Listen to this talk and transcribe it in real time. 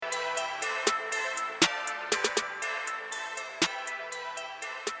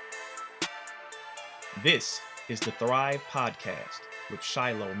This is the T.H.R.I.V.E. podcast with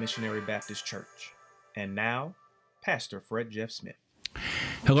Shiloh Missionary Baptist Church. And now, Pastor Fred Jeff Smith.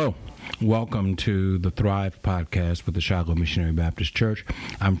 Hello. Welcome to the T.H.R.I.V.E. podcast with the Shiloh Missionary Baptist Church.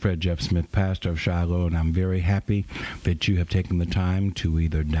 I'm Fred Jeff Smith, pastor of Shiloh, and I'm very happy that you have taken the time to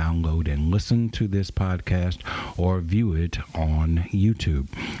either download and listen to this podcast or view it on YouTube.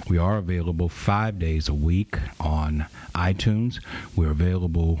 We are available 5 days a week on iTunes. We're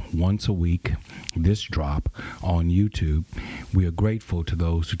available once a week, this drop, on YouTube. We are grateful to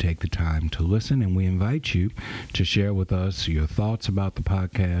those who take the time to listen, and we invite you to share with us your thoughts about the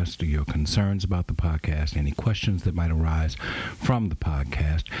podcast, your concerns about the podcast, any questions that might arise from the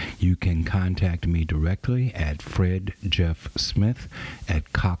podcast. You can contact me directly at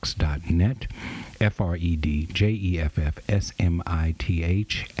fredjeffsmith@cox.net,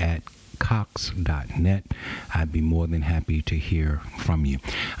 FredJeffSmith at cox.net. I'd be more than happy to hear from you.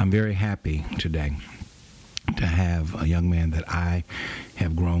 I'm very happy today to have a young man that I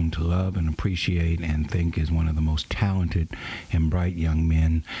have grown to love and appreciate and think is one of the most talented and bright young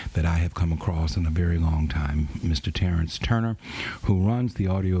men that I have come across in a very long time, Mr. Terrance Turner, who runs the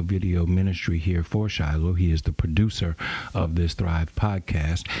audio video ministry here for Shiloh. He is the producer of this T.H.R.I.V.E.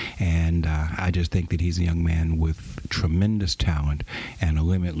 podcast, and I just think that he's a young man with tremendous talent and a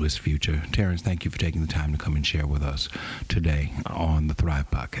limitless future. Terrance, thank you for taking the time to come and share with us today on the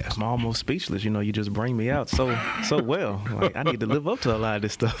T.H.R.I.V.E. podcast. I'm almost speechless. You just bring me out so well. Like, I need to live up to a lot of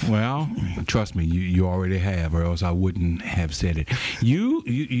this stuff. Well, trust me, you already have, or else I wouldn't have said it.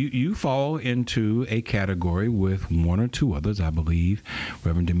 You fall into a category with one or two others, I believe,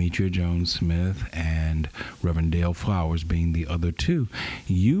 Reverend Demetria Jones-Smith and Reverend Dale Flowers being the other two.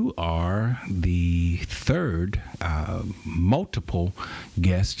 You are the third multiple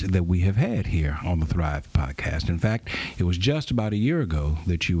guest that we have had here on the T.H.R.I.V.E. podcast. In fact, it was just about a year ago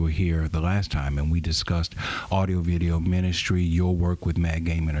that you were here the last time, and we discussed audio video ministry, your work with Mad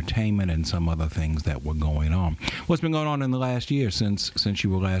Game Entertainment, and some other things that were going on. What's been going on in the last year since you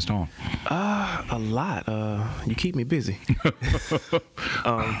were last on? A lot. You keep me busy.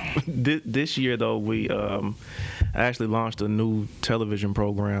 This year, though, we actually launched a new television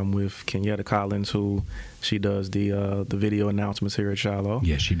program with Kenyatta Collins, who she does the video announcements here at Shiloh.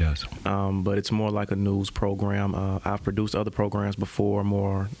 Yes, she does. But it's more like a news program. I've produced other programs before,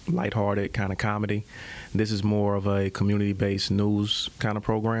 more lighthearted kind of comedy. This is more of a community-based news kind of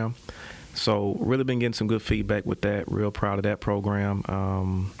program. So really been getting some good feedback with that. Real proud of that program.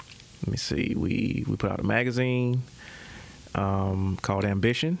 Let me see. We put out a magazine called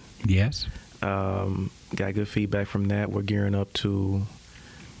Ambition. Yes. Got good feedback from that. We're gearing up to,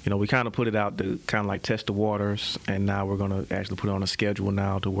 we kind of put it out to kind of like test the waters, and now we're going to actually put it on a schedule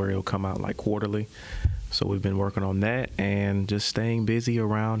now to where it'll come out like quarterly. So we've been working on that and just staying busy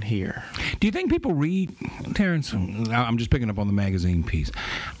around here. Do you think people read, Terrance? I'm just picking up on the magazine piece.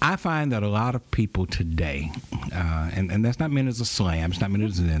 I find that a lot of people today, and that's not meant as a slam, it's not meant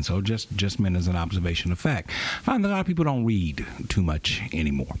as an insult, just meant as an observation of fact. I find that a lot of people don't read too much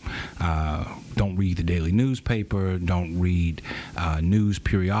anymore. Don't read the daily newspaper, don't read news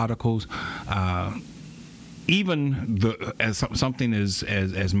periodicals. Even something as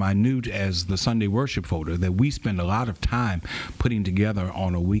minute as the Sunday worship folder that we spend a lot of time putting together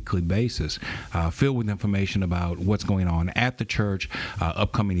on a weekly basis, filled with information about what's going on at the church,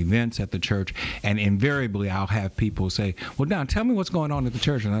 upcoming events at the church, and invariably I'll have people say, well, now tell me what's going on at the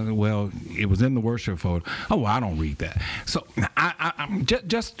church. And I say, well, it was in the worship folder. Oh, well, I don't read that. So I'm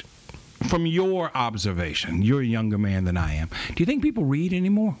just from your observation, you're a younger man than I am. Do you think people read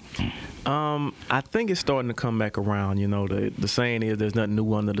anymore? I think it's starting to come back around. The saying is there's nothing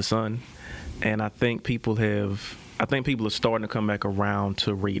new under the sun. And I think people are starting to come back around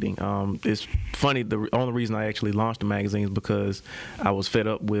to reading. It's funny, the only reason I actually launched the magazine is because I was fed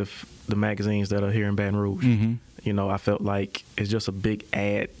up with the magazines that are here in Baton Rouge. Mm-hmm. I felt like it's just a big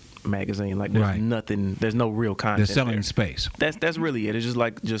ad magazine. Like there's nothing, there's no real content. They're selling there. Space. That's really it. It's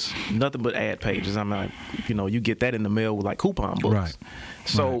just nothing but ad pages. I'm like, you get that in the mail with like coupon books. Right.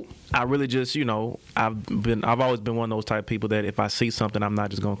 So I really just, I've always been one of those type of people that if I see something, I'm not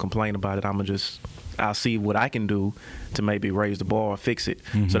just gonna complain about it. I'll see what I can do to maybe raise the bar or fix it.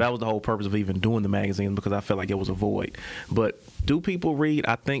 Mm-hmm. So that was the whole purpose of even doing the magazine, because I felt like it was a void. But do people read?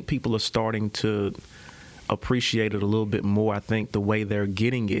 I think people are starting to appreciate it a little bit more. I think the way they're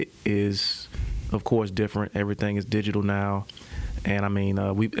getting it is, of course, different. Everything is digital now. And I mean,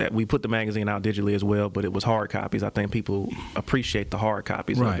 we put the magazine out digitally as well, but it was hard copies. I think people appreciate the hard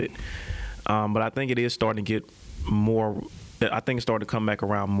copies of it. But I think it is starting to get more, I think it's starting to come back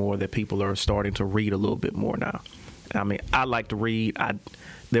around more that people are starting to read a little bit more now. I mean, I like to read. I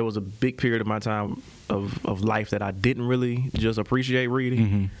there was a big period of my time of life that I didn't really just appreciate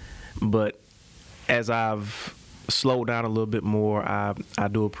reading. But as I've slowed down a little bit more, I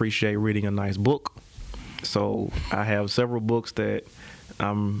do appreciate reading a nice book. So I have several books that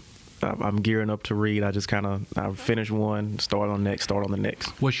I'm gearing up to read. I finish one, start on the next.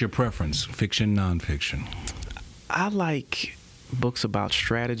 What's your preference, fiction, nonfiction? I like books about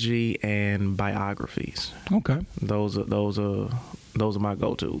strategy and biographies. Okay. Those are my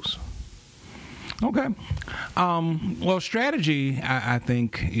go-tos. Okay. Well, strategy, I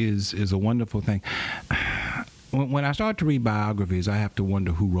think, is a wonderful thing. When I start to read biographies, I have to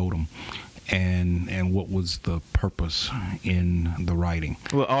wonder who wrote them and what was the purpose in the writing.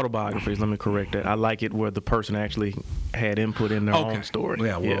 Well, autobiographies, let me correct that. I like it where the person actually had input in their own story.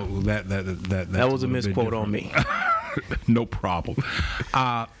 Yeah, well, that was a misquote on me. No problem.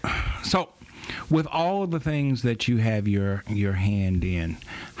 So, with all of the things that you have your hand in,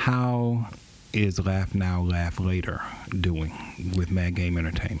 how is Laugh Now, Laugh Later doing with Mad Game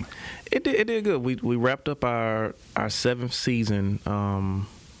Entertainment? It did good. We wrapped up our 7th season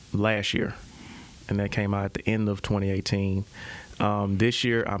last year, and that came out at the end of 2018. This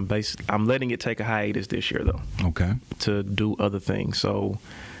year, I'm letting it take a hiatus this year, though. Okay. To do other things. So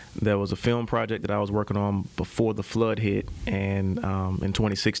there was a film project that I was working on before the flood hit, and in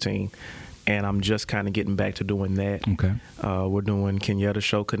 2016, and I'm just kind of getting back to doing that. Okay. We're doing Kenyatta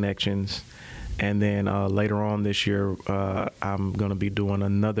Show Connections. And then later on this year, I'm going to be doing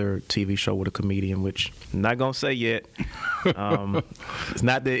another TV show with a comedian, which I'm not going to say yet. It's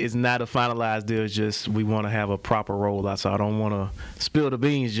not a finalized deal. It's just we want to have a proper rollout. So I don't want to spill the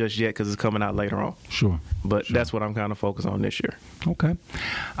beans just yet because it's coming out later on. Sure. But that's what I'm kind of focused on this year. Okay.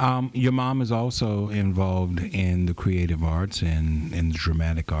 Your mom is also involved in the creative arts and in the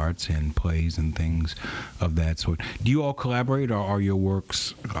dramatic arts and plays and things of that sort. Do you all collaborate, or are your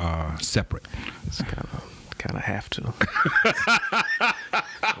works separate? It's kind of have to.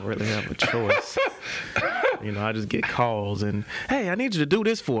 I really have a choice. I just get calls and, hey, I need you to do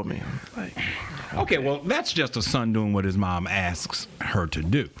this for me. I'm like, okay, well, that's just a son doing what his mom asks her to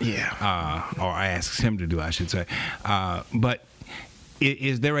do. Yeah. Or asks him to do, I should say. But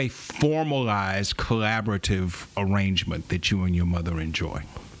is there a formalized collaborative arrangement that you and your mother enjoy?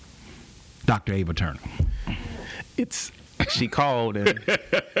 Dr. Ava Turner. She called and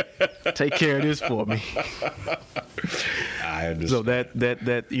take care of this for me. I understand. So that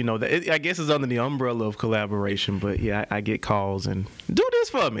I guess it's under the umbrella of collaboration, but yeah, I get calls and do this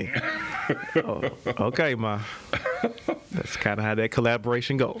for me. Oh, okay, Ma. That's kind of how that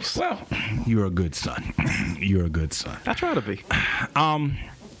collaboration goes. Well, you're a good son. You're a good son. I try to be.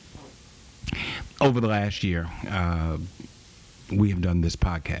 Over the last year, we have done this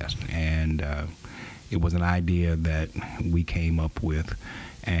podcast, and it was an idea that we came up with,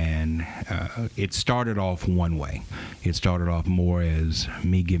 and it started off one way. It started off more as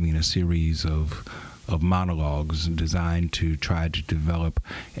me giving a series of monologues designed to try to develop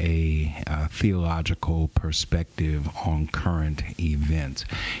a theological perspective on current events.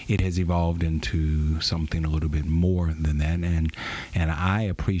 It has evolved into something a little bit more than that, and I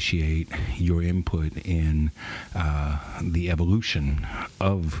appreciate your input in the evolution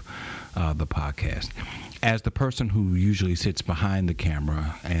of the podcast. As the person who usually sits behind the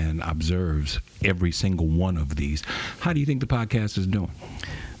camera and observes every single one of these, how do you think the podcast is doing?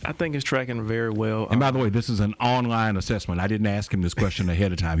 I think it's tracking very well. And by the way, this is an online assessment. I didn't ask him this question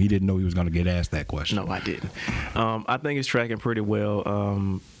ahead of time. He didn't know he was going to get asked that question. No, I didn't. I think it's tracking pretty well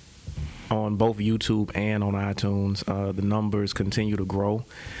on both YouTube and on iTunes. The numbers continue to grow.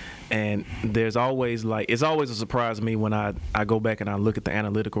 And there's always it's always a surprise to me when I go back and I look at the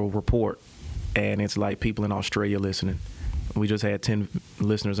analytical report, and it's like people in Australia listening. We just had 10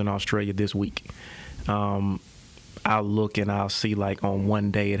 listeners in Australia this week. I'll look and I'll see on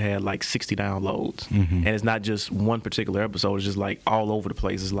one day it had 60 downloads. Mm-hmm. And it's not just one particular episode. It's just all over the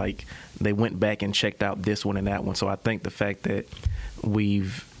place. It's they went back and checked out this one and that one. So I think the fact that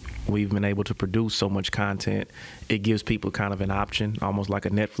we've been able to produce so much content, it gives people kind of an option, almost like a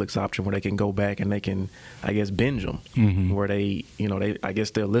Netflix option, where they can go back and they can, I guess, binge them. Mm-hmm. Where they I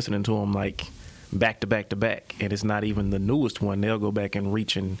guess they're listening to them back to back to back. And it's not even the newest one. They'll go back and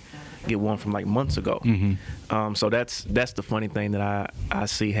reach and get one from months ago. Mm-hmm. So that's the funny thing that I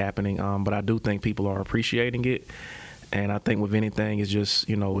see happening. But I do think people are appreciating it. And I think with anything, it's just,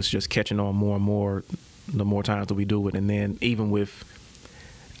 it's just catching on more and more the more times that we do it. And then even with,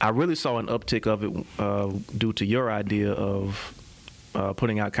 I really saw an uptick of it due to your idea of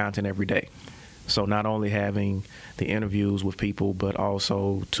putting out content every day. So not only having the interviews with people, but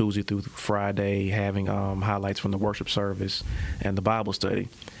also Tuesday through Friday having highlights from the worship service and the Bible study.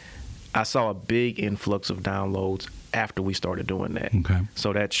 I saw a big influx of downloads after we started doing that. Okay.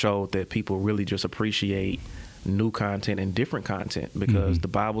 So that showed that people really just appreciate new content and different content, because the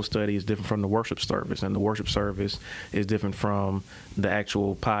Bible study is different from the worship service, and the worship service is different from the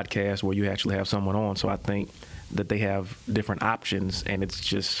actual podcast where you actually have someone on. So I think that they have different options, and it's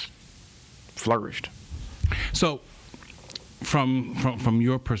just flourished. So from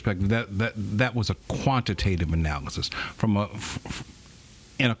your perspective, that was a quantitative analysis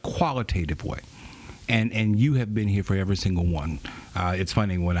in a qualitative way. And you have been here for every single one. It's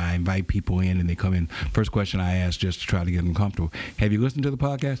funny when I invite people in and they come in, first question I ask just to try to get them comfortable, have you listened to the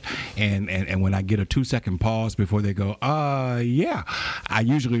podcast? And when I get a 2-second pause before they go, yeah, I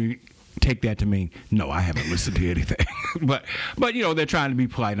usually take that to mean, no, I haven't listened to anything. but they're trying to be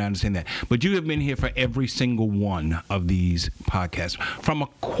polite, and I understand that. But you have been here for every single one of these podcasts. From a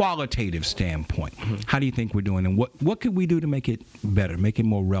qualitative standpoint, how do you think we're doing, and what could we do to make it better, make it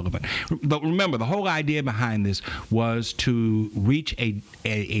more relevant? But remember, the whole idea behind this was to reach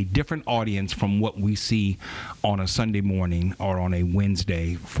a different audience from what we see on a Sunday morning or on a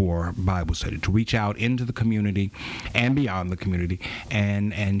Wednesday for Bible study, to reach out into the community and beyond the community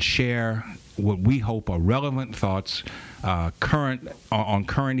and share what we hope are relevant thoughts on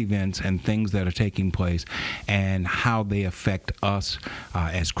current events and things that are taking place, and how they affect us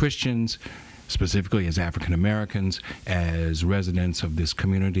as Christians, specifically as African Americans, as residents of this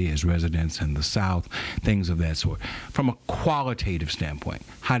community, as residents in the South, things of that sort. From a qualitative standpoint,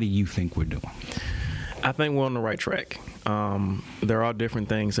 how do you think we're doing? I think we're on the right track. There are different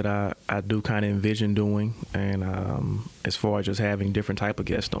things that I do kind of envision doing, and as far as just having different type of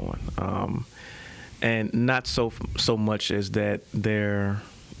guests on, and not so much as that their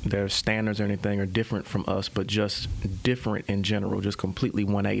standards or anything are different from us, but just different in general, just completely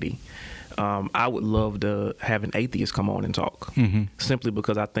 180. I would love to have an atheist come on and talk, simply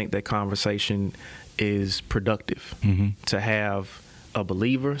because I think that conversation is productive. To have a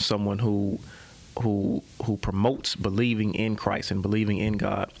believer, someone who promotes believing in Christ and believing in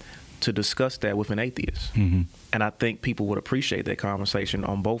God, to discuss that with an atheist. And I think people would appreciate that conversation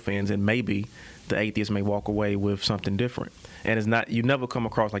on both ends, and maybe the atheist may walk away with something different. And it's not, you never come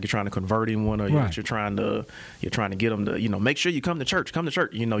across like you're trying to convert anyone, or right. you're trying to get them to, make sure you come to church.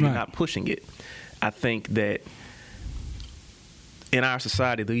 You're right. not pushing it. I think that in our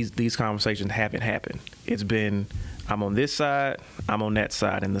society, these conversations haven't happened. It's been, I'm on this side, I'm on that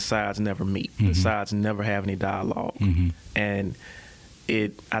side, and the sides never meet. The sides never have any dialogue. And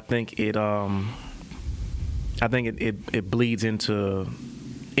I think it bleeds into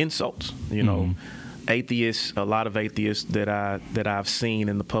insults. Atheists, a lot of atheists that I've seen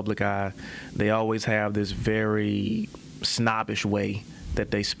in the public eye, they always have this very snobbish way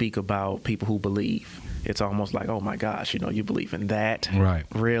that they speak about people who believe. It's almost like, oh my gosh, you believe in that, right?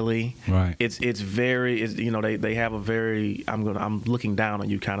 Really, right? It's very, they have a very, I'm looking down on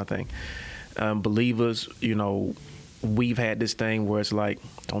you kind of thing. Believers, we've had this thing where it's like,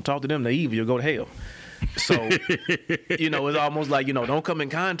 don't talk to them, they're evil, you'll go to hell. So, it's almost like, don't come in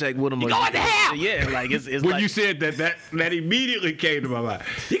contact with them. You're going to hell! Yeah, like it's when like, you said that immediately came to my mind.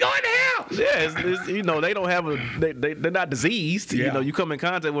 You're going to hell! Yeah, they don't have they're not diseased. Yeah. You come in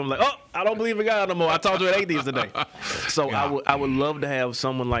contact with them like, oh, I don't believe in God no more. I talked to an atheist today. So yeah. I would love to have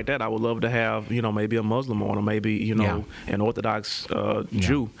someone like that. I would love to have, maybe a Muslim on, or maybe, an Orthodox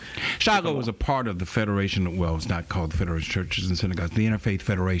Jew. Shiloh was a part of the Federation, well, it's not called the Federation of Churches and Synagogues, the Interfaith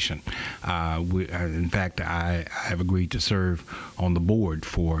Federation. In fact, I have agreed to serve on the board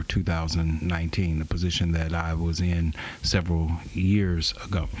for 2019, a position that I was in several years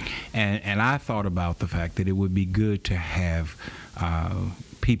ago. And I thought about the fact that it would be good to have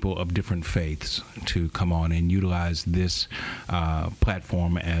people of different faiths to come on and utilize this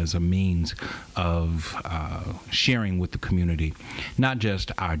platform as a means of sharing with the community, not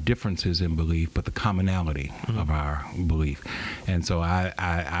just our differences in belief, but the commonality of our belief. And so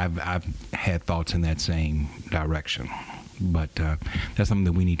I've had thoughts in that same direction. But that's something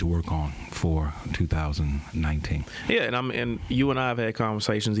that we need to work on for 2019. Yeah, and you and I have had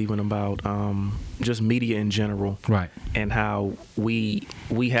conversations even about just media in general, right? And how we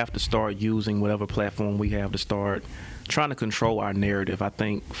have to start using whatever platform we have to start trying to control our narrative. I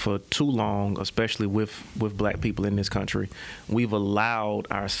think for too long, especially with black people in this country, we've allowed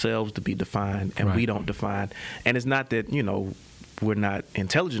ourselves to be defined, and right. we don't define. And it's not that we're not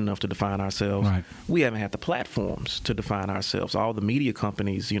intelligent enough to define ourselves. Right. We haven't had the platforms to define ourselves. All the media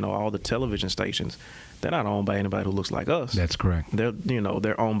companies, all the television stations, they're not owned by anybody who looks like us. That's correct.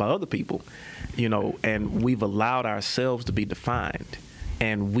 They're owned by other people, and we've allowed ourselves to be defined.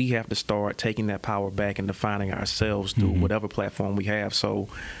 And we have to start taking that power back and defining ourselves through whatever platform we have. So,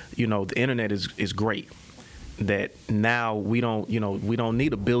 the internet is great. That now we don't need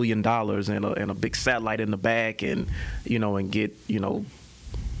 $1 billion and a big satellite in the back and get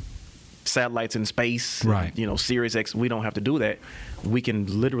satellites in space. Right. Sirius X. We don't have to do that. We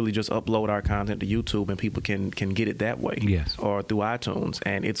can literally just upload our content to YouTube and people can get it that way. Yes. Or through iTunes,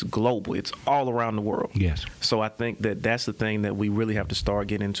 and it's global. It's all around the world. Yes. So I think that's the thing that we really have to start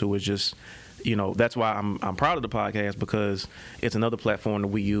getting into is just, that's why I'm proud of the podcast, because it's another platform that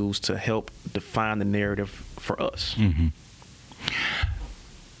we use to help define the narrative for us. Mm-hmm.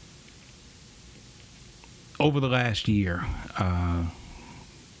 Over the last year,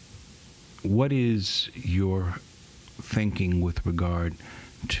 what is your thinking with regard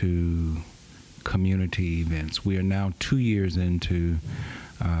to community events? We are now 2 years into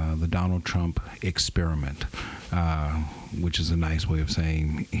the Donald Trump experiment, which is a nice way of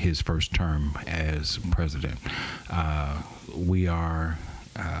saying his first term as president. We are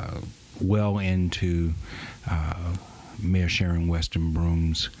well into Mayor Sharon Weston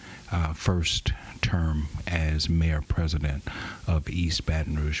Broom's first term as mayor-president of East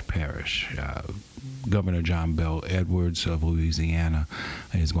Baton Rouge Parish. Governor John Bel Edwards of Louisiana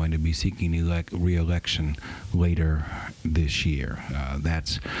is going to be seeking re-election later this year.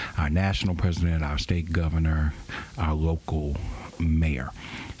 That's our national president, our state governor, our local mayor.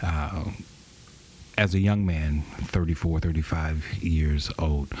 As a young man, 34, 35 years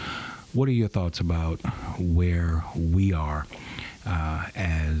old, what are your thoughts about where we are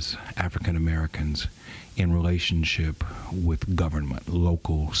as African Americans in relationship with government,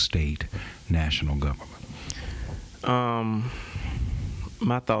 local, state, national government?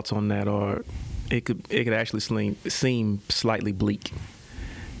 My thoughts on that are it could actually seem slightly bleak,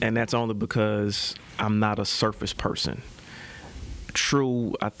 and that's only because I'm not a surface person.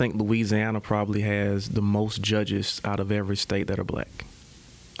 True, I think Louisiana probably has the most judges out of every state that are black.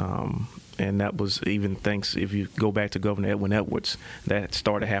 And that was even thanks, if you go back to Governor Edwin Edwards, that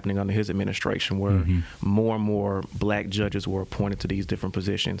started happening under his administration, where more and more black judges were appointed to these different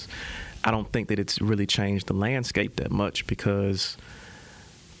positions. I don't think that it's really changed the landscape that much, because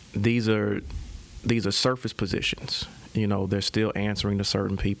these are surface positions. They're still answering to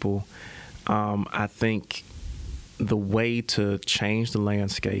certain people. I think the way to change the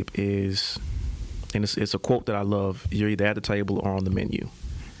landscape is, and it's a quote that I love, you're either at the table or on the menu.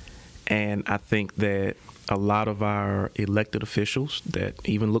 And I think that a lot of our elected officials that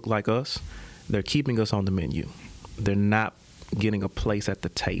even look like us, they're keeping us on the menu. They're not getting a place at the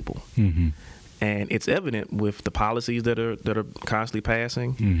table. Mm-hmm. And it's evident with the policies that are constantly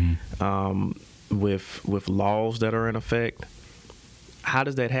passing, with laws that are in effect. How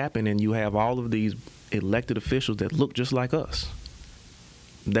does that happen? And you have all of these elected officials that look just like us.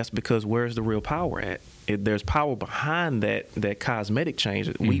 That's because where's the real power at? There's power behind that cosmetic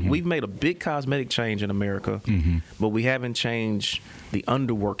change. We've made a big cosmetic change in America, but we haven't changed the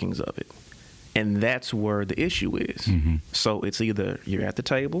underworkings of it. And that's where the issue is. So it's either you're at the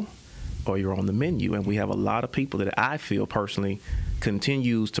table or you're on the menu. And we have a lot of people that I feel personally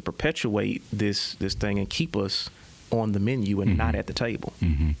continues to perpetuate this thing and keep us on the menu and not at the table.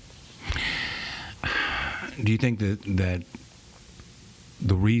 Do you think that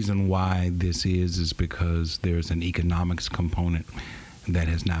the reason why this is because there's an economics component that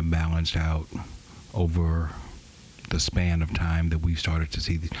has not balanced out over the span of time that we've started to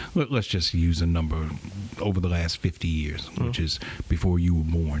see? Let's just use a number over the last 50 years, which is before you were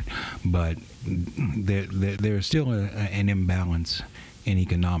born. But there's still an imbalance in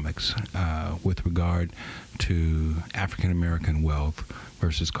economics with regard to African American wealth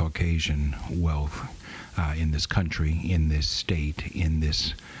versus Caucasian wealth in this country, in this state, in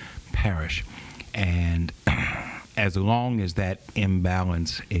this parish. And as long as that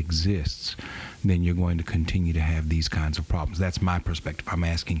imbalance exists, then you're going to continue to have these kinds of problems. That's my perspective. I'm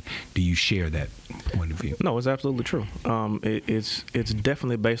asking, do you share that point of view? No, it's absolutely true. It's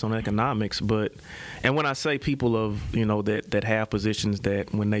definitely based on economics, and when I say people of, that have positions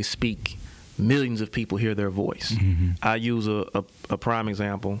that when they speak, millions of people hear their voice. I use a prime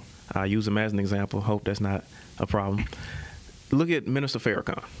example. I use him as an example. Hope that's not a problem. Look at Minister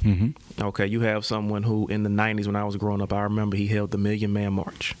Farrakhan. Okay, you have someone who in the 90s when I was growing up, I remember he held the Million Man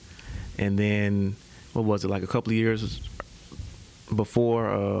March. And then, what was it, like a couple of years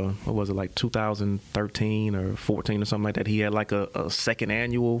before, what was it, like 2013 or 14 or something like that, he had like a second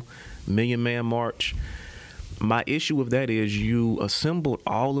annual Million Man March. My issue with that is you assembled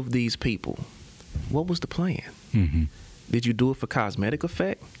all of these people. What was the plan? Mm-hmm. Did you do it for cosmetic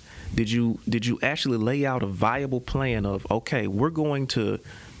effect? Did you actually lay out a viable plan of, okay, we're going to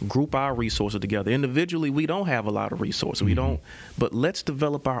group our resources together. Individually, we don't have a lot of resources. We don't, but let's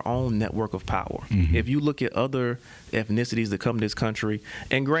develop our own network of power. If you look at other ethnicities that come to this country,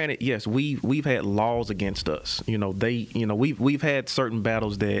 and granted, yes, we've had laws against us. We've had certain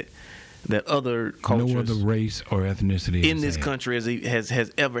battles that other cultures, no other race or ethnicity in this country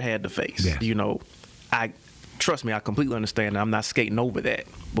has ever had to face. Yes. Trust me, I completely understand. I'm not skating over that.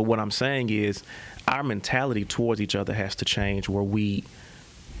 But what I'm saying is our mentality towards each other has to change, where we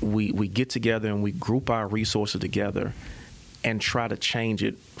get together and we group our resources together and try to change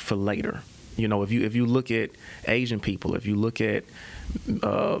it for later. If you look at Asian people, if you look at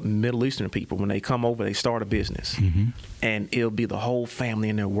Middle Eastern people, when they come over, they start a business, and it'll be the whole family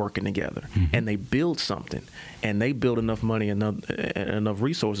and they're working together, and they build something, and they build enough money and enough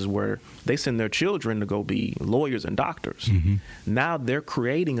resources where they send their children to go be lawyers and doctors. Now they're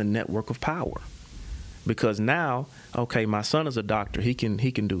creating a network of power, because now, okay, my son is a doctor, he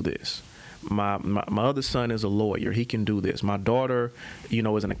can do this. My other son is a lawyer, he can do this. My daughter,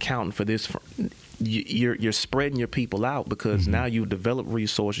 is an accountant for this. You're spreading your people out, because now you develop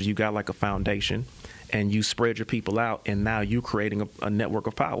resources, you got like a foundation, and you spread your people out, and now you're creating a network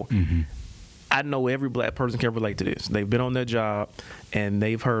of power. I know every black person can relate to this. They've been on their job and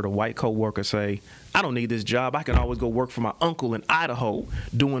they've heard a white coworker say, I don't need this job, I can always go work for my uncle in Idaho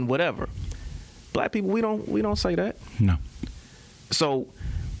doing whatever. Black people, we don't say that. No. So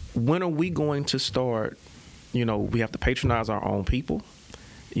when are we going to start? We have to patronize our own people.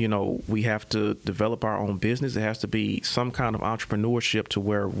 We have to develop our own business. It has to be some kind of entrepreneurship to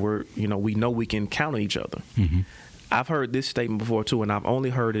where we know we can count on each other. I've heard this statement before too, and I've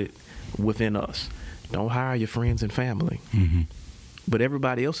only heard it within us. Don't hire your friends and family. But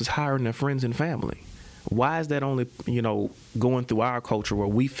everybody else is hiring their friends and family. Why is that only, going through our culture where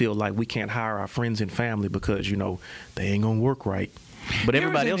we feel like we can't hire our friends and family because, they ain't going to work right? But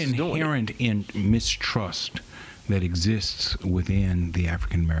everybody else is doing it. There's an inherent mistrust that exists within the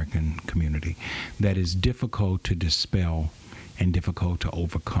African American community that is difficult to dispel and difficult to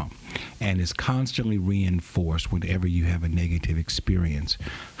overcome, and is constantly reinforced whenever you have a negative experience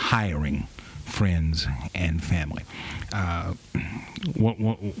hiring friends and family.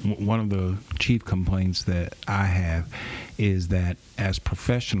 One of the chief complaints that I have is that as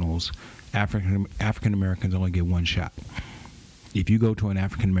professionals, African Americans only get one shot. If you go to an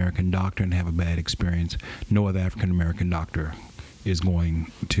African American doctor and have a bad experience, no other African American doctor is going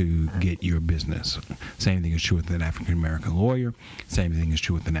to get your business. Same thing is true with an African American lawyer. Same thing is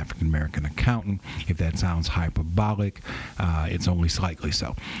true with an African American accountant. If that sounds hyperbolic, it's only slightly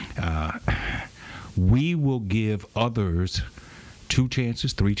so. We will give others 2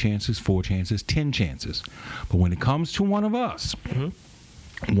 chances, 3 chances, 4 chances, 10 chances. But when it comes to one of us,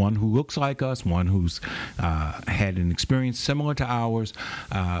 one who looks like us, one who's had an experience similar to ours,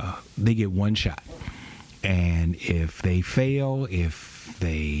 they get one shot. And if they fail, if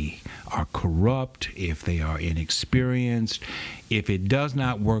they are corrupt, if they are inexperienced, if it does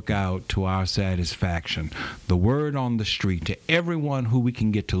not work out to our satisfaction, the word on the street to everyone who we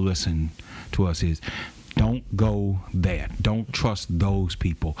can get to listen to us is, don't go there. Don't trust those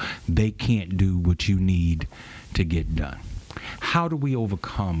people. They can't do what you need to get done. How do we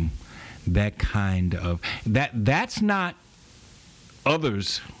overcome that kind of that's not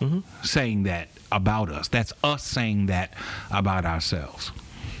others saying that about us. That's us saying that about ourselves.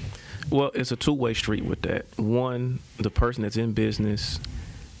 Well, it's a two-way street with that. One, the person that's in business,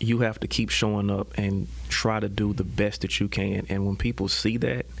 you have to keep showing up and try to do the best that you can. And when people see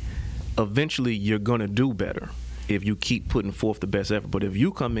that, eventually you're going to do better if you keep putting forth the best effort. But if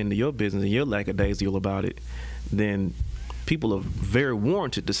you come into your business and you're lackadaisical about it, then people are very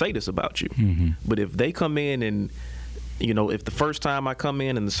warranted to say this about you. But if they come in and, if the first time I come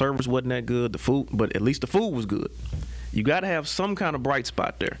in and the service wasn't that good, but at least the food was good, you got to have some kind of bright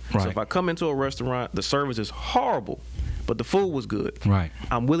spot there. Right. So if I come into a restaurant, the service is horrible, but the food was good. Right.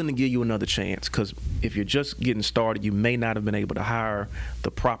 I'm willing to give you another chance, because if you're just getting started, you may not have been able to hire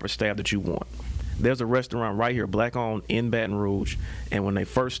the proper staff that you want. There's a restaurant right here, black-owned, in Baton Rouge, and when they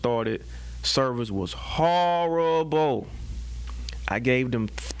first started, service was horrible. I gave them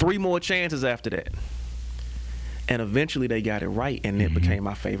 3 more chances after that. And eventually they got it right, and it became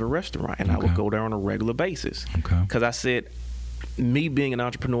my favorite restaurant, and I would go there on a regular basis. Because I said, me being an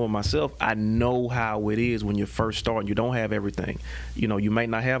entrepreneur myself, I know how it is when you first start. You don't have everything. You know, you may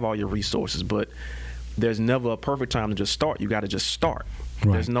not have all your resources, but there's never a perfect time to just start. You got to just start.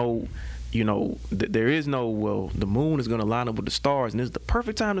 Right. There's no, you know, there is no, well, the moon is going to line up with the stars and it's the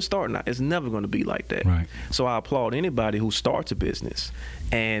perfect time to start. Now, it's never going to be like that. Right. So I applaud anybody who starts a business.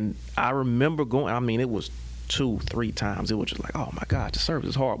 And I remember going, I mean, it was 2-3 times. It was just like, oh my God, the service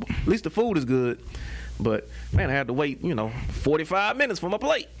is horrible. At least the food is good. But man, I had to wait, 45 minutes for my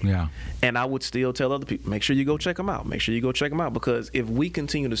plate. Yeah. And I would still tell other people, make sure you go check them out. Make sure you go check them out. Because if we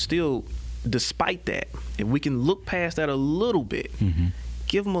continue to still, despite that, if we can look past that a little bit, Mm-hmm.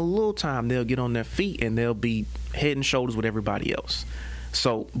 give them a little time, they'll get on their feet and they'll be head and shoulders with everybody else.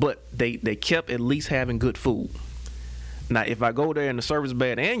 So, but they kept at least having good food. Now, if I go there and the service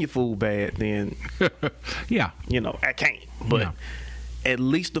bad and your food bad, then, Yeah. I can't. But Yeah. at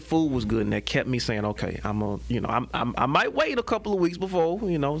least the food was good, and that kept me saying, okay, I might wait a couple of weeks before,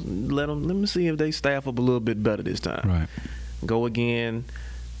 let me see if they staff up a little bit better this time. Right. Go again.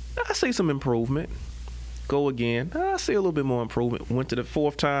 I see some improvement. Go again. I see a little bit more improvement. Went to the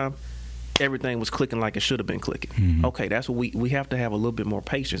 4th time. Everything was clicking like it should have been clicking. Mm-hmm. Okay, that's what we have to have a little bit more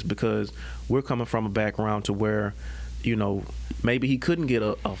patience, because we're coming from a background to where, maybe he couldn't get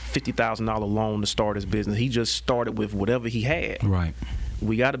a $50,000 loan to start his business. He just started with whatever he had. Right.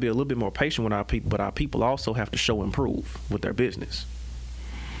 We got to be a little bit more patient with our people, but our people also have to show improve with their business.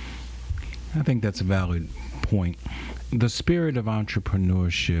 I think that's a valid point. The spirit of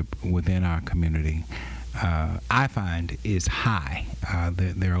entrepreneurship within our community, I find, is high.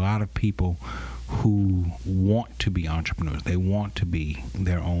 There are a lot of people who want to be entrepreneurs. They want to be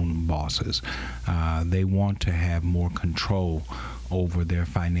their own bosses. They want to have more control over their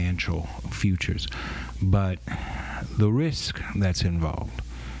financial futures. But the risk that's involved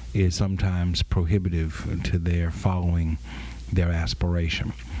is sometimes prohibitive to their following their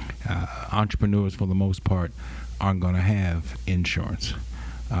aspiration. Entrepreneurs, for the most part, aren't going to have insurance,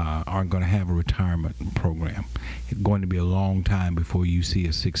 aren't going to have a retirement program. It's going to be a long time before you see a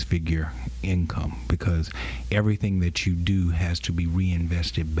 6-figure income, because everything that you do has to be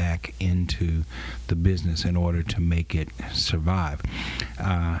reinvested back into the business in order to make it survive.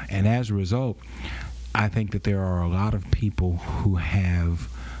 And as a result, I think that there are a lot of people who have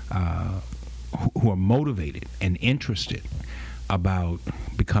who are motivated and interested about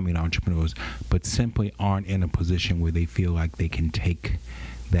becoming entrepreneurs, but simply aren't in a position where they feel like they can take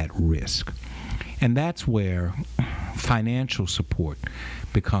that risk. And that's where financial support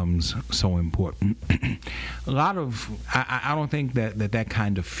becomes so important. I don't think that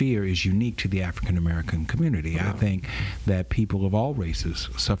kind of fear is unique to the African American community. I think that people of all races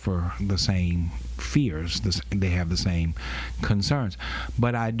suffer the same fears. They have the same concerns.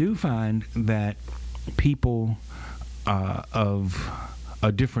 But I do find that people of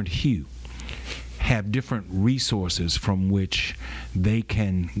a different hue have different resources from which they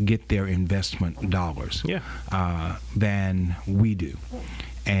can get their investment dollars than we do.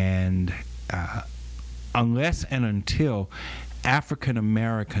 And unless and until African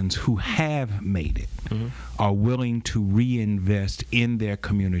Americans who have made it are willing to reinvest in their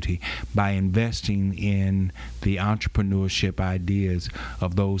community by investing in the entrepreneurship ideas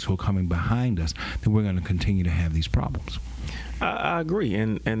of those who are coming behind us, then we're going to continue to have these problems. I agree,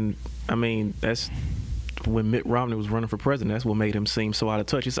 and I mean, that's when Mitt Romney was running for president. That's what made him seem so out of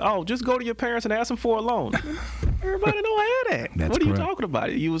touch. He said, "Oh, just go to your parents and ask them for a loan." Everybody know I had that. That's what are correct. you talking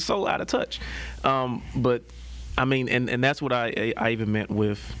about? You was so out of touch. But I mean, and that's what I even meant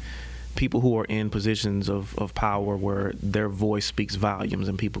with people who are in positions of power where their voice speaks volumes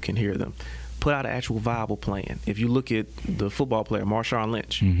and people can hear them. Put out an actual viable plan. If you look at the football player, Marshawn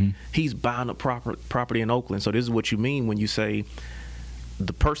Lynch, he's buying up property in Oakland. So this is what you mean when you say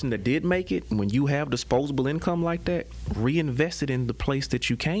the person that did make it, when you have disposable income like that, reinvest it in the place that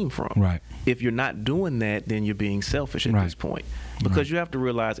you came from. Right. If you're not doing that, then you're being selfish at this point. Because you have to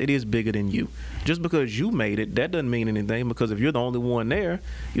realize it is bigger than you. Just because you made it, that doesn't mean anything, because if you're the only one there,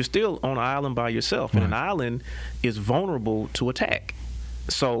 you're still on an island by yourself. And an island is vulnerable to attack.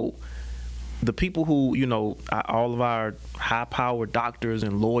 So the people who, all of our high-powered doctors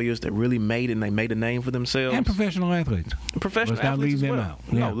and lawyers that really made it and they made a name for themselves. And professional athletes. Professional let's athletes not leave as them well. out.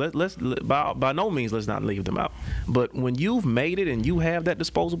 Yeah. No, let's by no means let's not leave them out. But when you've made it and you have that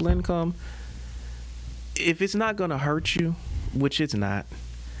disposable income, if it's not going to hurt you, which it's not,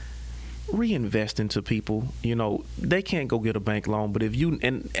 reinvest into people. They can't go get a bank loan, but if you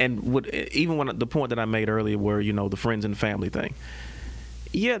even when the point that I made earlier, where the friends and family thing.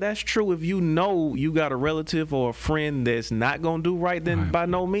 yeah, that's true. If you know you got a relative or a friend that's not going to do right, then by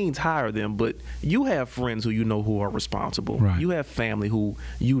no means hire them. But you have friends who you know who are responsible. Right. You have family who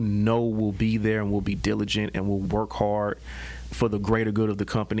you know will be there and will be diligent and will work hard for the greater good of the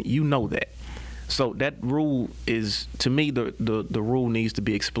company. You know that. So that rule is, to me, the rule needs to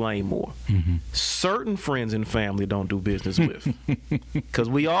be explained more. Mm-hmm. Certain friends and family don't do business with, because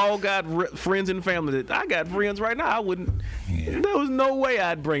we all got friends and family that I got friends right now. I wouldn't. Yeah. There was no way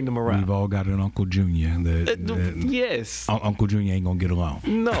I'd bring them around. We've all got an Uncle Junior. Yes. Uncle Junior ain't gonna get along.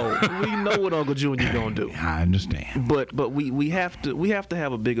 No, we know what Uncle Junior gonna do. I understand. But we have to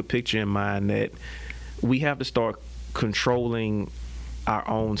have a bigger picture in mind, that we have to start controlling our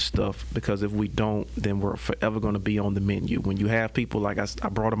own stuff, because if we don't, then we're forever going to be on the menu. When you have people like I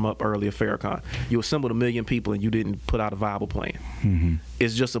brought them up earlier, Farrakhan, you assembled 1 million people and you didn't put out a viable plan. Mm-hmm.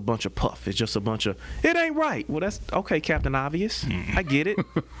 It's just a bunch of puff. It's just a bunch of, it ain't right. Well, that's okay, Captain Obvious. I get it.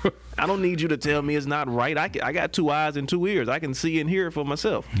 I don't need you to tell me it's not right. I got 2 eyes and 2 ears. I can see and hear it for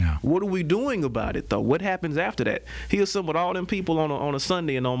myself. Yeah. What are we doing about it, though? What happens after that? He assembled all them people on a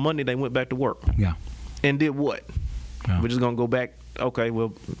Sunday, and on Monday they went back to work. Yeah. And did what? Yeah. We're just going to go back. Okay,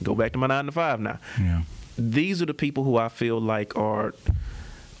 we'll go back to my 9 to 5 now. Yeah. These are the people who I feel like are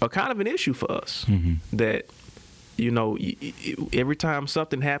kind of an issue for us. Mm-hmm. That, you know, every time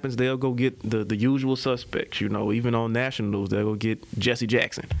something happens, they'll go get the usual suspects. You know, even on national news, they'll go get Jesse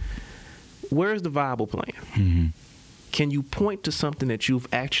Jackson. Where's the viable plan? Mm-hmm. Can you point to something that you've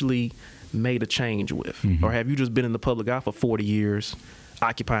actually made a change with? Mm-hmm. Or have you just been in the public eye for 40 years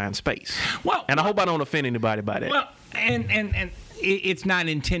occupying space? Well, and I hope I don't offend anybody by that. Well, and it's not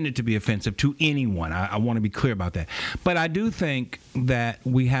intended to be offensive to anyone. I want to be clear about that. But I do think that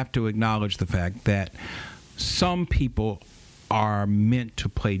we have to acknowledge the fact that some people are meant to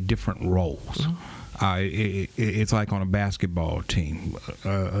play different roles. Mm-hmm. It's like on a basketball team,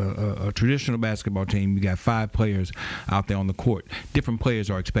 a traditional basketball team. You got 5 players out there on the court. Different players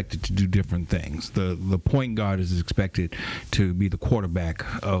are expected to do different things. The point guard is expected to be the quarterback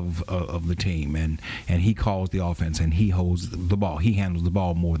of the team, and he calls the offense, and he holds the ball. He handles the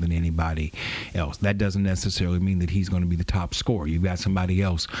ball more than anybody else. That doesn't necessarily mean that he's going to be the top scorer. You've got somebody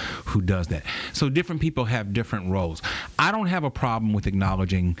else who does that. So different people have different roles. I don't have a problem with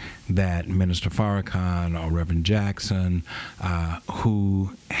acknowledging that Minister Farrakhan or Reverend Jackson,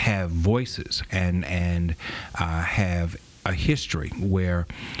 who have voices and have a history where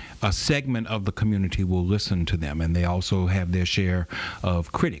a segment of the community will listen to them, and they also have their share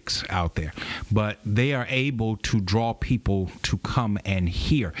of critics out there. But they are able to draw people to come and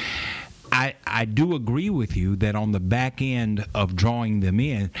hear. I do agree with you that on the back end of drawing them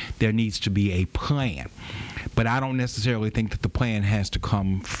in, there needs to be a plan. But I don't necessarily think that the plan has to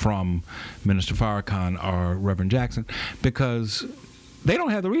come from Minister Farrakhan or Reverend Jackson, because they don't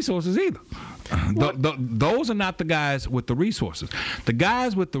have the resources either. Those are not the guys with the resources. The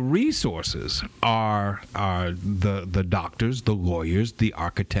guys with the resources are the doctors, the lawyers, the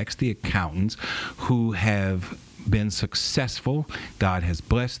architects, the accountants who have been successful. God has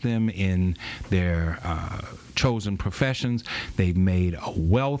blessed them in their chosen professions. They've made a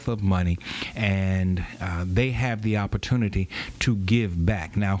wealth of money, and they have the opportunity to give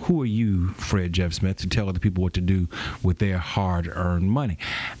back. Now, who are you, Fred Jeff Smith, to tell other people what to do with their hard-earned money?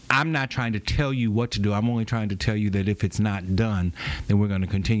 I'm not trying to tell you what to do. I'm only trying to tell you that if it's not done, then we're going to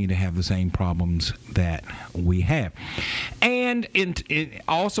continue to have the same problems that we have. And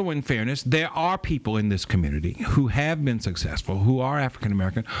also, in fairness, there are people in this community who have been successful, who are African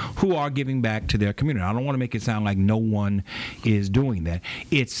American, who are giving back to their community. I don't want to make it sound like no one is doing that.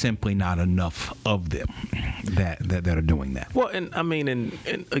 It's simply not enough of them that are doing that. Well, and I mean,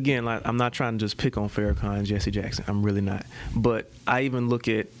 and again, like, I'm not trying to just pick on Farrakhan and Jesse Jackson. I'm really not. But I even look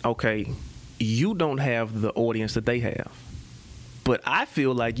at, okay, you don't have the audience that they have, but I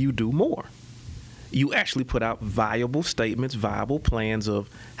feel like you do more. You actually put out viable statements, viable plans of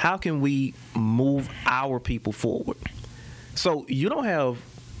how can we move our people forward. So you don't have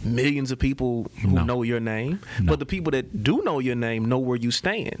millions of people who know your name, but the people that do know your name know where you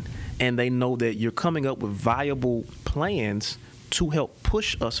stand, and they know that you're coming up with viable plans to help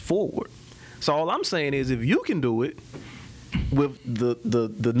push us forward. So all I'm saying is, if you can do it with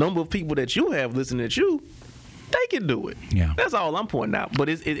the number of people that you have listening to you, they can do it. Yeah, that's all I'm pointing out. But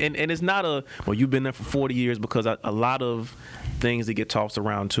it's not well, you've been there for 40 years, because a lot of things that get tossed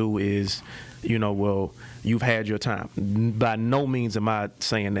around too is, well, you've had your time. By no means am I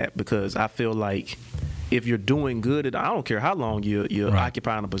saying that, because I feel like if you're doing good, I don't care how long you're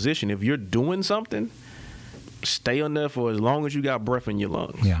occupying a position. If you're doing something, stay on there for as long as you got breath in your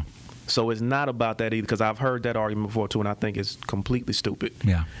lungs. Yeah. So it's not about that either, because I've heard that argument before too, and I think it's completely stupid.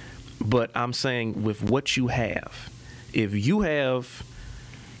 Yeah. But I'm saying with what you have, if you have,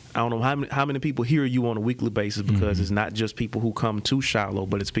 I don't know how many people hear you on a weekly basis, because it's not just people who come to Shiloh,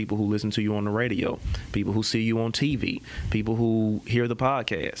 but it's people who listen to you on the radio, people who see you on TV, people who hear the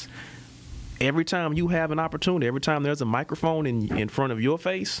podcast. Every time you have an opportunity, every time there's a microphone in front of your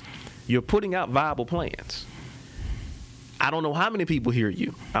face, you're putting out viable plans. I don't know how many people hear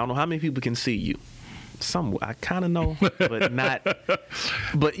you. I don't know how many people can see you. Some I kind of know, but not.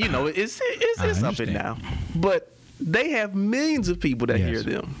 But you know, it's up and down. But they have millions of people that hear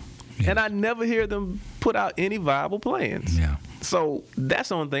them, and I never hear them put out any viable plans. Yeah. So that's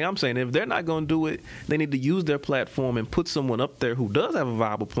the only thing I'm saying. If they're not going to do it, they need to use their platform and put someone up there who does have a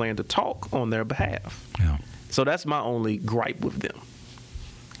viable plan to talk on their behalf. Yeah. So that's my only gripe with them.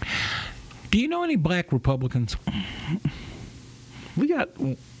 Do you know any black Republicans?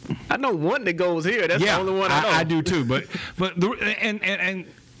 I know one that goes here. That's the only one I know. I do too. But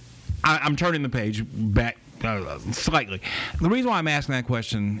I'm turning the page back slightly. The reason why I'm asking that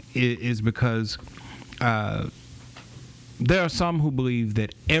question is because there are some who believe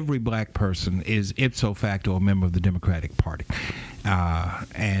that every black person is ipso facto a member of the Democratic Party,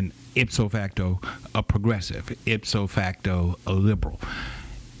 and ipso facto a progressive, ipso facto a liberal,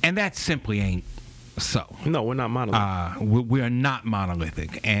 and that simply ain't so. No, we're not monolithic. We are not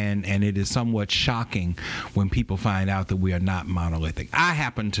monolithic, and it is somewhat shocking when people find out that we are not monolithic. I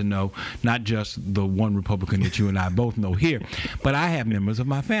happen to know not just the one Republican that you and I both know here, but I have members of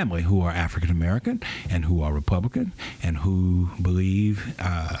my family who are African American and who are Republican and who believe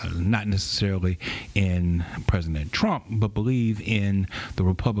not necessarily in President Trump, but believe in the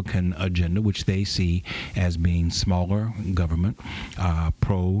Republican agenda, which they see as being smaller government,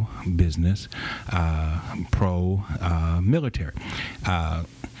 pro-business, pro-military.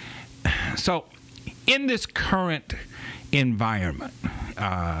 So in this current environment,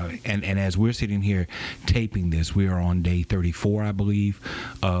 and as we're sitting here taping this, we are on day 34, I believe,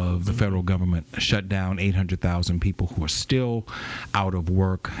 of the federal government shutdown, 800,000 people who are still out of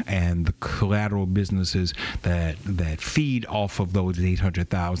work, and the collateral businesses that feed off of those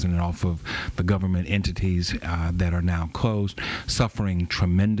 800,000 and off of the government entities that are now closed, suffering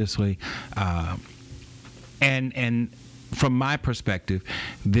tremendously. And from my perspective,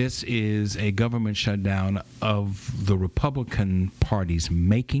 this is a government shutdown of the Republican Party's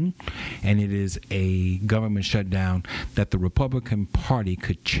making, and it is a government shutdown that the Republican Party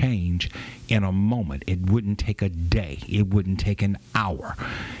could change in a moment. It wouldn't take a day. It wouldn't take an hour.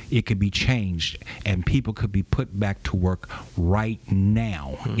 It could be changed, and people could be put back to work right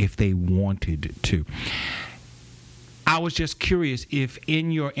now if they wanted to. I was just curious if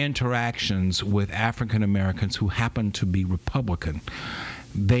in your interactions with African Americans who happen to be Republican,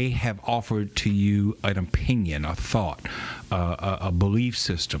 they have offered to you an opinion, a thought, a belief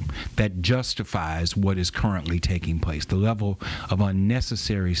system that justifies what is currently taking place, the level of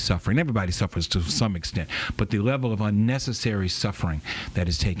unnecessary suffering. Everybody suffers to some extent, but the level of unnecessary suffering that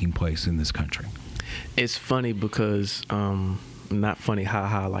is taking place in this country. It's funny because, not funny,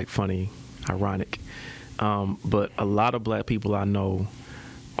 ha-ha, like funny, ironic. But a lot of black people I know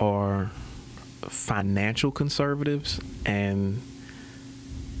are financial conservatives, and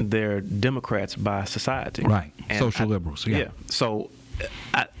they're Democrats by society. Right. And social liberals. Yeah. So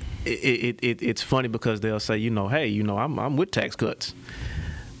it's funny because they'll say, hey, I'm with tax cuts,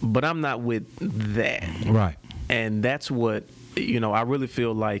 but I'm not with that. Right. And that's what, I really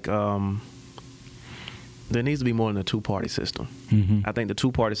feel like there needs to be more than a two-party system. Mm-hmm. I think the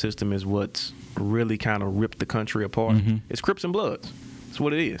two-party system is what's really kind of ripped the country apart. Mm-hmm. It's Crips and Bloods. That's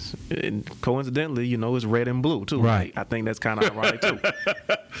what it is. And coincidentally, it's red and blue, too. Right. I think that's kind of ironic, too.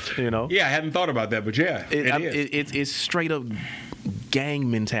 Yeah, I hadn't thought about that, but yeah, it's straight up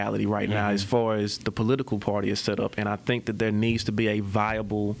gang mentality right now as far as the political party is set up. And I think that there needs to be a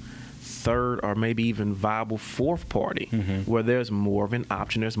viable third or maybe even viable fourth party where there's more of an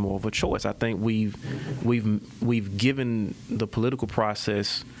option, there's more of a choice. I think we've given the political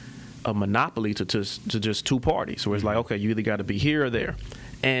process a monopoly to just two parties, where it's like, okay, you either got to be here or there.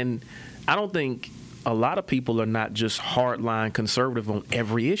 And I don't think a lot of people are not just hardline conservative on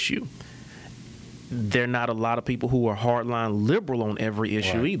every issue. There are not a lot of people who are hardline liberal on every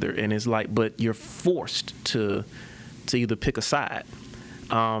issue either. And it's like, but you're forced to either pick a side.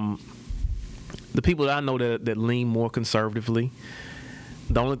 The people that I know that lean more conservatively,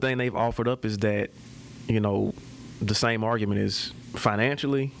 the only thing they've offered up is that, the same argument is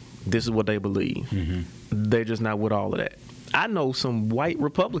financially, this is what they believe. Mm-hmm. They're just not with all of that. I know some white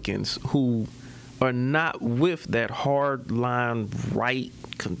Republicans who are not with that hard line right,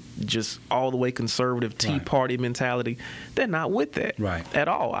 just all the way conservative Tea Party mentality. They're not with that at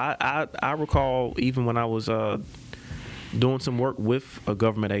all. I recall even when I was doing some work with a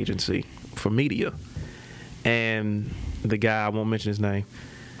government agency for media, and the guy, I won't mention his name,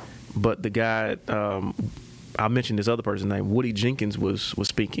 but the guy, I mentioned this other person's name, Woody Jenkins was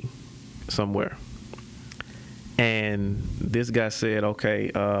speaking somewhere. And this guy said, okay,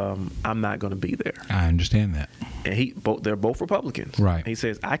 I'm not going to be there. I understand that. And they're both Republicans. Right. He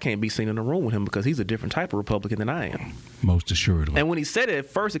says, I can't be seen in a room with him because he's a different type of Republican than I am. Most assuredly. And when he said it, at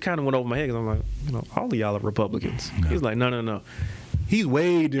first it kind of went over my head because I'm like, all of y'all are Republicans. No. He's like, no. He's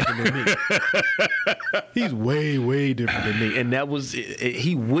way different than me. He's way different than me. And that was,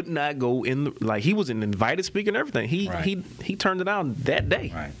 he would not go in, he was an invited speaker and everything. He turned it down that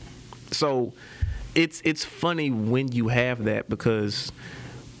day. Right. So it's funny when you have that because,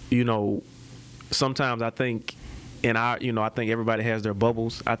 sometimes I think I think everybody has their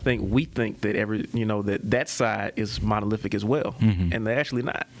bubbles. I think we think that that side is monolithic as well. Mm-hmm. And they're actually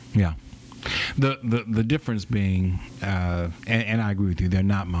not. Yeah. The difference being, and I agree with you, they're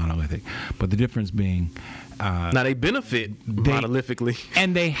not monolithic, but the difference being, now they benefit monolithically,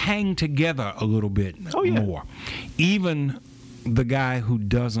 and they hang together a little bit more. Even the guy who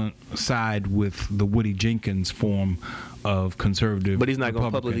doesn't side with the Woody Jenkins form of conservative, but he's not going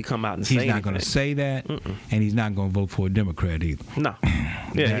to publicly come out and say anything. He's not going to say that, and he's not going to vote for a Democrat either. No,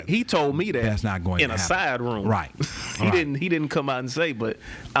 he told me that's not going in a side room. Right. He didn't come out and say, but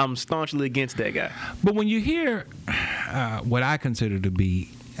I'm staunchly against that guy. But when you hear what I consider to be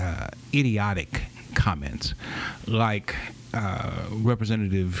idiotic comments, like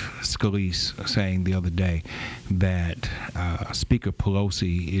Representative Scalise saying the other day that Speaker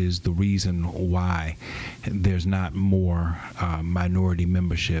Pelosi is the reason why there's not more minority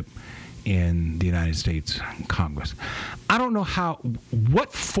membership in the United States Congress. I don't know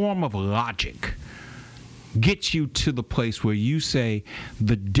what form of logic gets you to the place where you say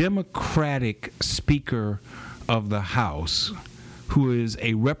the Democratic Speaker of the House, who is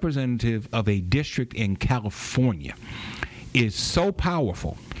a representative of a district in California, is so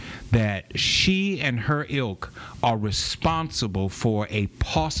powerful that she and her ilk are responsible for a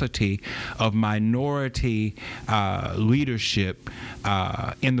paucity of minority leadership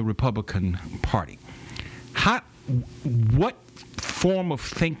in the Republican Party. What form of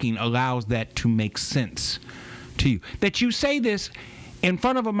thinking allows that to make sense to you? That you say this in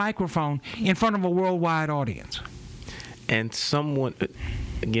front of a microphone, in front of a worldwide audience. And someone,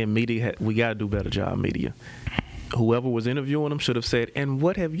 again, media, we got to do a better job, media. Whoever was interviewing them should have said, and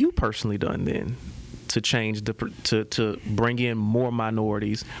what have you personally done then to change to bring in more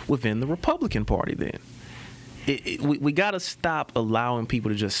minorities within the Republican Party then? We got to stop allowing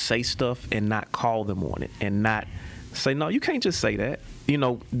people to just say stuff and not call them on it and not say, no, you can't just say that.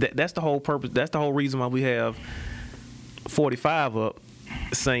 That's the whole purpose. That's the whole reason why we have 45 up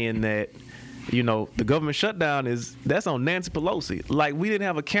saying that, the government shutdown that's on Nancy Pelosi. Like, we didn't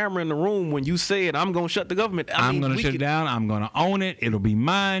have a camera in the room when you said, I'm going to shut the government. I'm going to shut it down. I'm going to own it. It'll be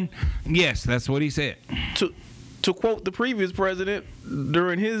mine. Yes, that's what he said. To quote the previous president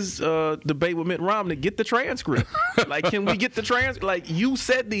during his debate with Mitt Romney, get the transcript. Like, can we get the transcript? Like, you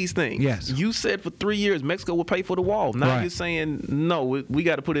said these things. Yes. You said for 3 years Mexico would pay for the wall. Now you're saying, no, we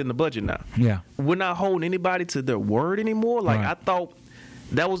got to put it in the budget now. Yeah. We're not holding anybody to their word anymore. Like, I thought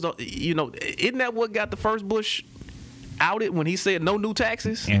that was isn't that what got the first Bush outed when he said no new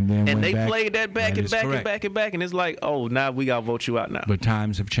taxes? And they played that back and back, and it's like, oh, now we got to vote you out now. But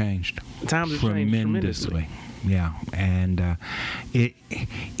times have changed. Times have changed tremendously. Yeah, and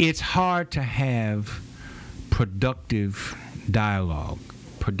it's hard to have productive dialogue,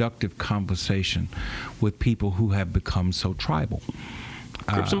 productive conversation with people who have become so tribal.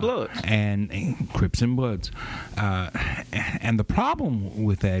 Crips and Bloods. And Crips and Bloods. And the problem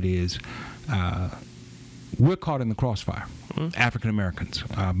with that is we're caught in the crossfire. Mm-hmm. African Americans,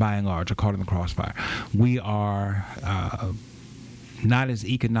 by and large, are caught in the crossfire. We are not as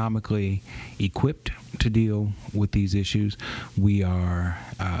economically equipped to deal with these issues. We are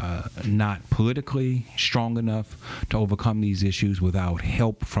not politically strong enough to overcome these issues without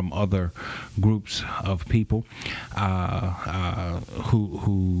help from other groups of people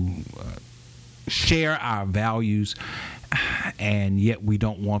who share our values, and yet we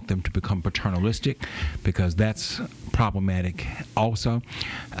don't want them to become paternalistic, because that's problematic also.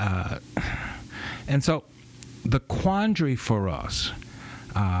 And so the quandary for us,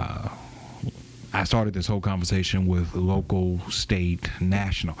 I started this whole conversation with local, state,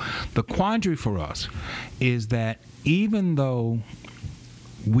 national. The quandary for us is that even though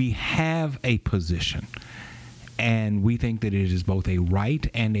we have a position, and we think that it is both a right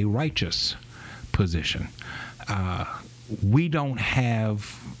and a righteous position. We don't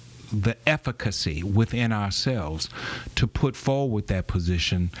have the efficacy within ourselves to put forward that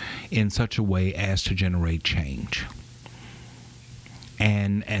position in such a way as to generate change.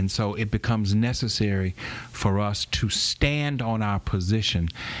 And so it becomes necessary for us to stand on our position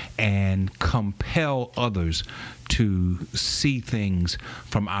and compel others to see things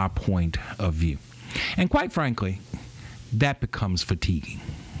from our point of view. And quite frankly, that becomes fatiguing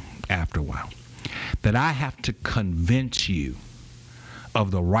after a while. That I have to convince you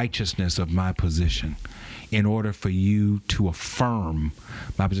of the righteousness of my position in order for you to affirm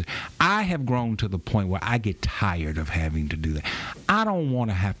my position. I have grown to the point where I get tired of having to do that. I don't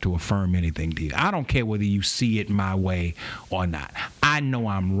want to have to affirm anything to you. I don't care whether you see it my way or not. I know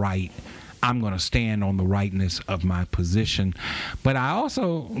I'm right. I'm going to stand on the rightness of my position. But I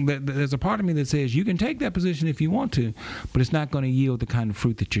also, there's a part of me that says you can take that position if you want to, but it's not going to yield the kind of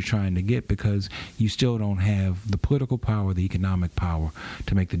fruit that you're trying to get because you still don't have the political power, the economic power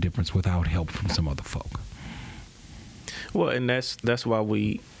to make the difference without help from some other folk. Well, and that's why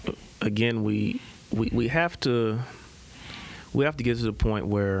we have to get to the point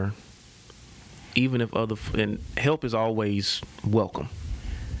where even if and help is always welcome.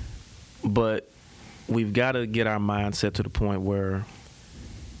 But we've got to get our mindset to the point where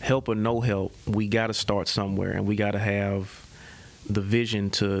help or no help, we got to start somewhere, and we got to have the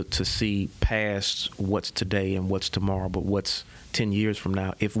vision to see past what's today and what's tomorrow, but what's 10 years from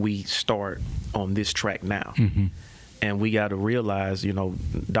now if we start on this track now. Mm-hmm. And we got to realize,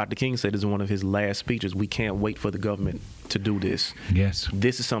 Dr. King said this in one of his last speeches, we can't wait for the government to do this. Yes.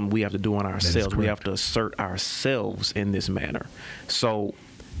 This is something we have to do on ourselves. We have to assert ourselves in this manner. So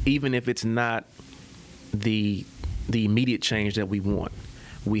even if it's not the immediate change that we want,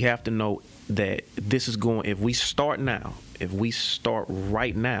 we have to know that this is going, if we start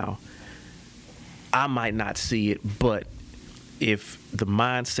right now, I might not see it, but if the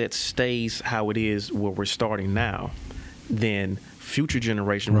mindset stays how it is where we're starting now, then future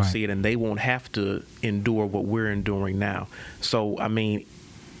generations will see it, and they won't have to endure what we're enduring now. So, I mean,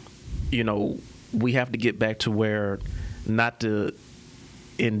 we have to get back to where, not to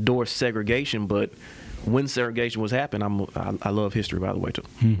endorse segregation, but when segregation was happening, I love history, by the way, too,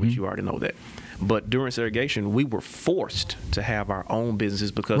 mm-hmm. which you already know that. But during segregation, we were forced to have our own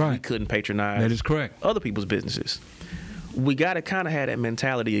businesses because we couldn't patronize that is correct. Other people's businesses. We got to kind of have that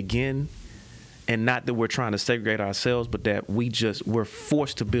mentality again, and not that we're trying to segregate ourselves, but that we're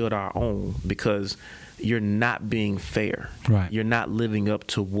forced to build our own because you're not being fair. Right. You're not living up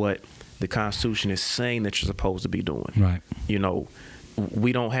to what the Constitution is saying that you're supposed to be doing. Right.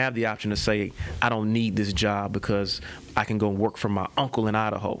 We don't have the option to say, I don't need this job because I can go work for my uncle in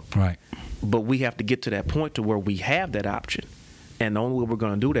Idaho. Right. But we have to get to that point to where we have that option. And the only way we're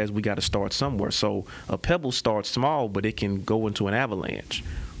going to do that is we got to start somewhere. So a pebble starts small, but it can go into an avalanche.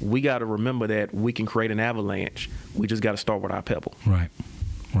 We got to remember that we can create an avalanche. We just got to start with our pebble. Right.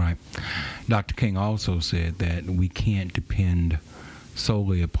 Dr. King also said that we can't depend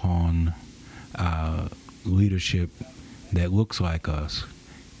solely upon leadership that looks like us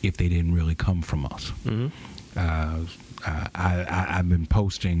if they didn't really come from us. Mm-hmm. I've been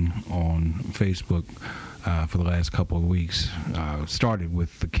posting on Facebook for the last couple of weeks. Started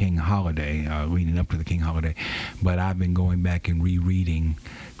with the King holiday, leading up to the King holiday, but I've been going back and rereading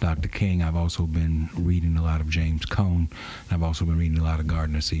Dr. King. I've also been reading a lot of James Cone. I've also been reading a lot of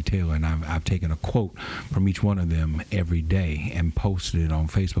Gardner C. Taylor, and I've taken a quote from each one of them every day and posted it on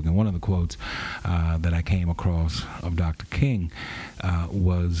Facebook. And one of the quotes that I came across of Dr. King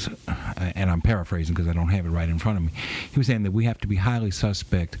was, and I'm paraphrasing because I don't have it right in front of me, he was saying that we have to be highly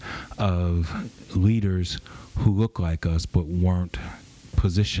suspect of leaders who look like us but weren't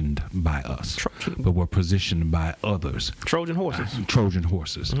positioned by us, but were positioned by others. Trojan horses.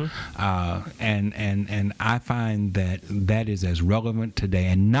 Mm-hmm. And I find that is as relevant today,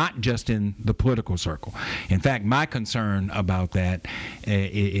 and not just in the political circle. In fact, my concern about that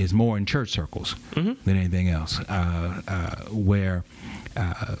is more in church circles mm-hmm. than anything else, where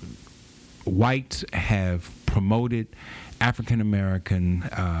whites have promoted African American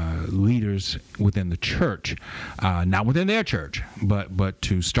leaders within the church, not within their church, but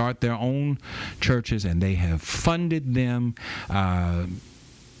to start their own churches, and they have funded them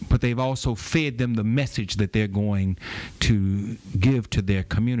but they've also fed them the message that they're going to give to their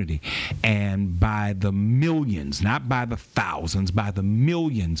community. And by the millions, not by the thousands, by the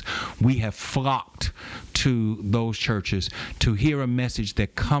millions, we have flocked to those churches to hear a message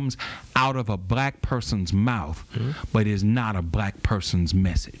that comes out of a black person's mouth, but is not a black person's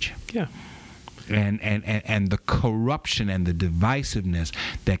message. Yeah. And the corruption and the divisiveness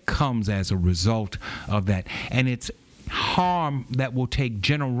that comes as a result of that. And it's harm that will take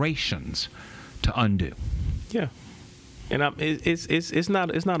generations to undo. Yeah. And it's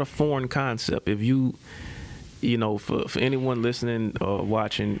not a foreign concept. If you know, for anyone listening or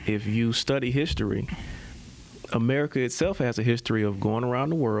watching, if you study history, America itself has a history of going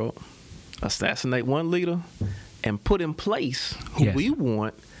around the world, assassinate one leader, and put in place who we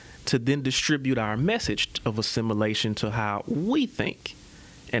want to then distribute our message of assimilation to how we think.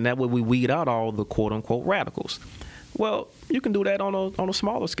 And that way we weed out all the quote-unquote radicals. Well, you can do that on a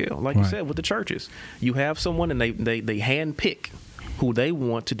smaller scale, like you said, with the churches. You have someone and they hand pick who they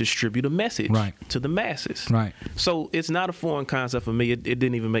want to distribute a message to the masses. Right. So it's not a foreign concept for me. It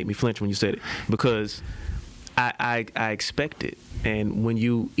didn't even make me flinch when you said it, because I expect it. And when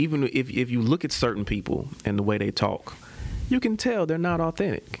even if you look at certain people and the way they talk, you can tell they're not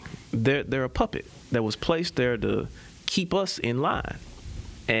authentic. They're a puppet that was placed there to keep us in line.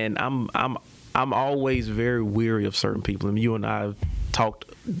 And I'm always very weary of certain people. And you and I have talked,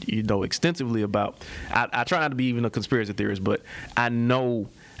 extensively about. I try not to be even a conspiracy theorist, but I know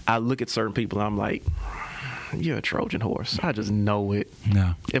I look at certain people and I'm like, you're a Trojan horse. I just know it.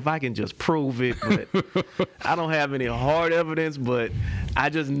 No. If I can just prove it, but I don't have any hard evidence, but I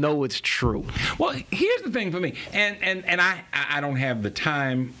just know it's true. Well, here's the thing for me, and I don't have the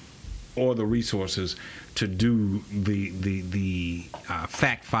time or the resources to do the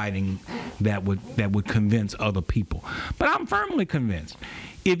fact fighting that would convince other people. But I'm firmly convinced,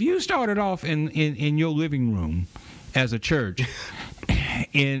 if you started off in your living room as a church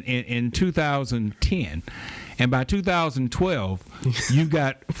in 2010, and by 2012, you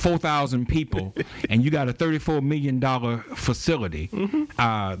got 4,000 people, and you got a $34 million facility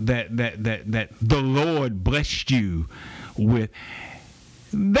that the Lord blessed you with.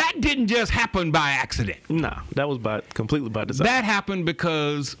 That didn't just happen by accident. No, that was completely by design. That happened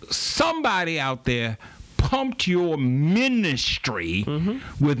because somebody out there pumped your ministry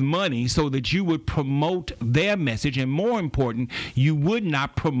with money so that you would promote their message, and more important, you would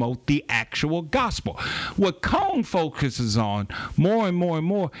not promote the actual gospel. What Cone focuses on more and more and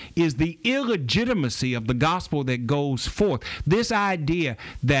more is the illegitimacy of the gospel that goes forth. This idea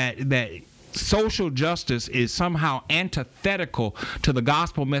that social justice is somehow antithetical to the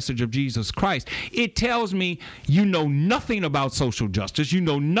gospel message of Jesus Christ. It tells me you know nothing about social justice, you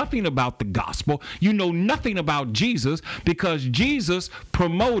know nothing about the gospel, you know nothing about Jesus, because Jesus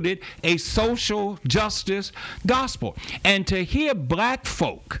promoted a social justice gospel. And to hear black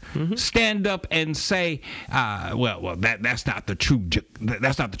folk stand up and say, that's not the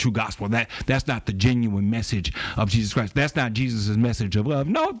true gospel. That's not the genuine message of Jesus Christ. That's not Jesus' message of love.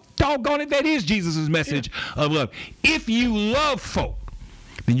 No, doggone it, that is Jesus' message of love. If you love folk,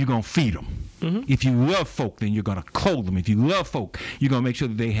 then you're going to feed them. If you love folk, then you're going to clothe them. If you love folk, you're going to make sure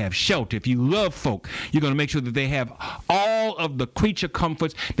that they have shelter. If you love folk, you're going to make sure that they have all of the creature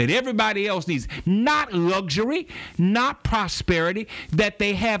comforts that everybody else needs. Not luxury, not prosperity, that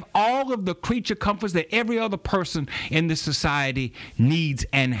they have all of the creature comforts that every other person in this society needs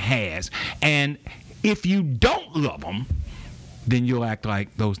and has. And if you don't love them, then you'll act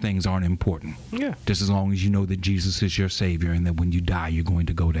like those things aren't important. Yeah. Just as long as you know that Jesus is your Savior and that when you die, you're going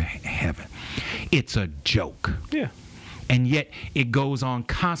to go to heaven. It's a joke. Yeah. And yet it goes on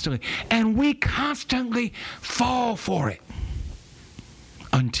constantly. And we constantly fall for it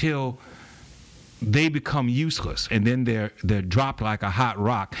until they become useless. And then they're dropped like a hot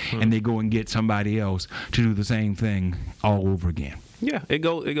rock, and they go and get somebody else to do the same thing all over again. Yeah, it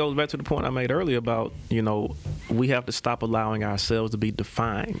goes back to the point I made earlier about, we have to stop allowing ourselves to be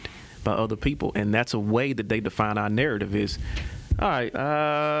defined by other people. And that's a way that they define our narrative is, all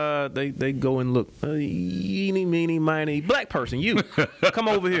right, they go and look, eeny, meeny, miny, black person, you, come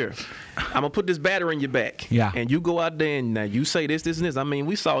over here. I'm going to put this battery in your back. Yeah. And you go out there and now you say this, and this. I mean,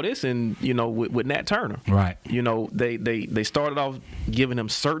 we saw this with Nat Turner. Right. They started off giving him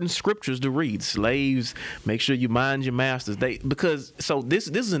certain scriptures to read. Slaves, make sure you mind your masters. So this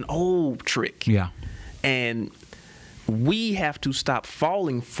is an old trick. Yeah. And we have to stop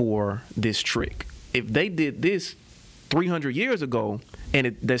falling for this trick. If they did this 300 years ago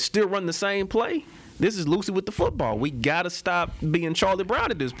and they're still running the same play, this is Lucy with the football. We got to stop being Charlie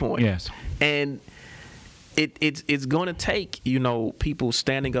Brown at this point. Yes. And it's going to take, people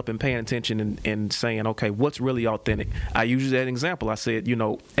standing up and paying attention and saying, okay, what's really authentic? I use that example. I said,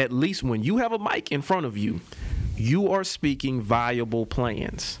 at least when you have a mic in front of you, you are speaking viable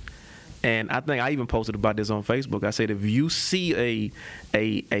plans. And I think I even posted about this on Facebook. I said, if you see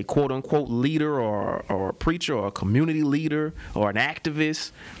a quote unquote leader or a preacher or a community leader or an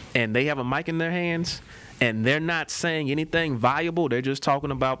activist, and they have a mic in their hands, and they're not saying anything viable, they're just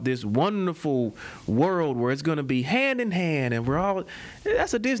talking about this wonderful world where it's going to be hand in hand and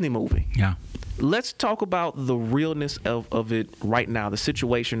that's a Disney movie. Yeah. Let's talk about the realness of it right now, the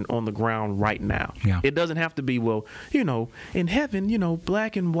situation on the ground right now. Yeah. It doesn't have to be, in heaven,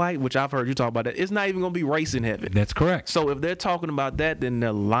 black and white, which I've heard you talk about that. It's not even going to be race in heaven. That's correct. So if they're talking about that, then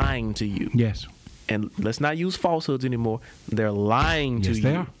they're lying to you. Yes. And let's not use falsehoods anymore. They're lying to you. Yes,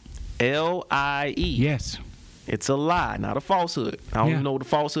 they are. L-I-E. Yes. It's a lie, not a falsehood. I don't even know what a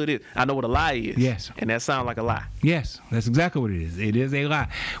falsehood is. I know what a lie is. Yes. And that sounds like a lie. Yes, that's exactly what it is. It is a lie.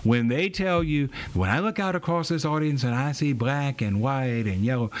 When they tell you, when I look out across this audience and I see black and white and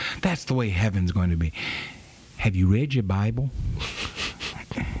yellow, that's the way heaven's going to be. Have you read your Bible?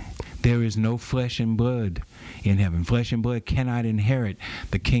 There is no flesh and blood in heaven. Flesh and blood cannot inherit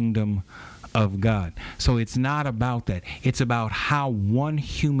the kingdom of God. So it's not about that. It's about how one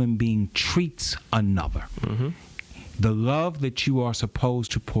human being treats another. Mm-hmm. The love that you are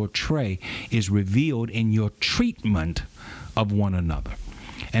supposed to portray is revealed in your treatment of one another.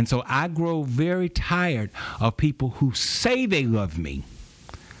 And so I grow very tired of people who say they love me,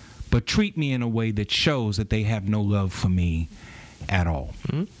 but treat me in a way that shows that they have no love for me at all.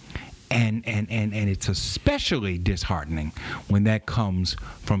 Mm-hmm. And it's especially disheartening when that comes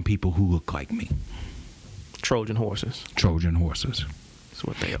from people who look like me. Trojan horses. Trojan horses. That's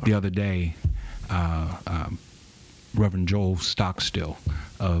what they are. The other day, Reverend Joel Stockstill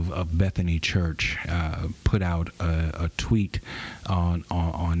of Bethany Church put out a tweet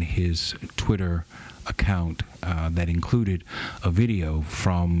on his Twitter account that included a video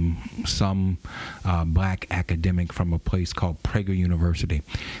from some black academic from a place called Prager University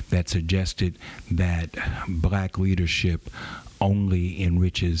that suggested that black leadership only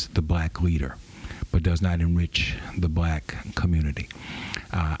enriches the black leader, but does not enrich the black community.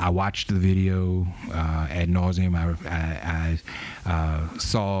 I watched the video ad nauseum. I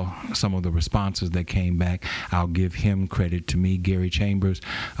saw some of the responses that came back. I'll give him credit. To me, Gary Chambers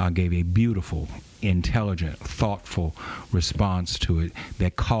gave a beautiful, intelligent, thoughtful response to it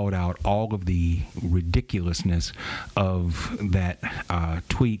that called out all of the ridiculousness of that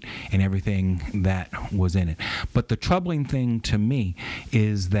tweet and everything that was in it. But the troubling thing to me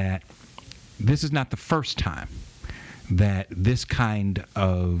is that this is not the first time that this kind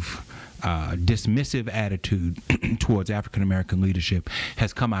of dismissive attitude towards African American leadership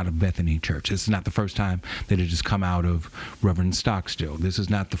has come out of Bethany Church. This is not the first time that it has come out of Reverend Stockstill. This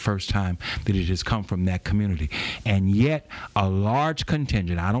is not the first time that it has come from that community. And yet a large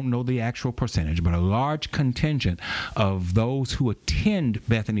contingent, I don't know the actual percentage, but a large contingent of those who attend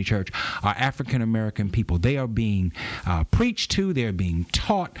Bethany Church are African American people. They are being preached to, they are being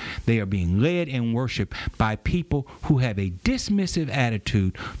taught, they are being led in worship by people who have a dismissive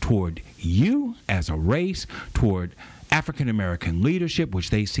attitude toward you as a race, toward African American leadership, which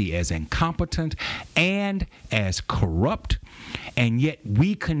they see as incompetent and as corrupt, and yet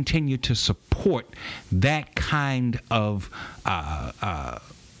we continue to support that kind of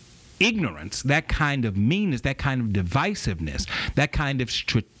ignorance, that kind of meanness, that kind of divisiveness, that kind of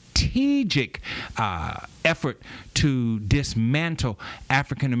strategic effort to dismantle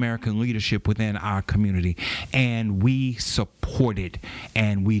African American leadership within our community, and we support it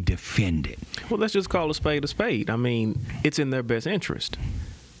and we defend it. Well, let's just call a spade a spade. I mean, it's in their best interest.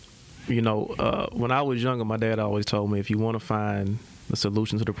 When I was younger, my dad always told me, if you want to find the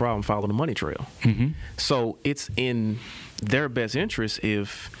solution to the problem, follow the money trail. Mm-hmm. So it's in their best interest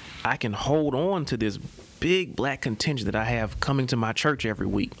if I can hold on to this big black contingent that I have coming to my church every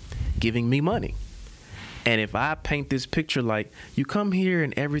week, giving me money. And if I paint this picture like, you come here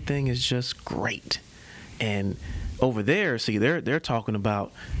and everything is just great, and over there, see, they're talking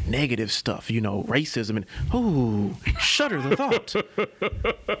about negative stuff, racism, and shudder the thought.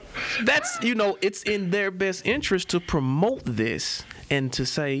 That's, it's in their best interest to promote this and to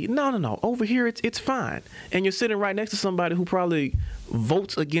say, no, over here it's fine. And you're sitting right next to somebody who probably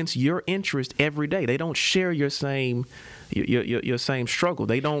votes against your interest every day. They don't share your same your same struggle.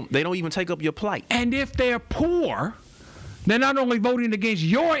 They don't even take up your plight. And if they're poor, they're not only voting against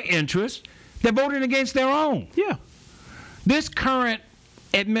your interest, they're voting against their own. Yeah. This current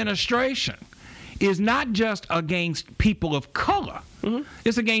administration is not just against people of color. Mm-hmm.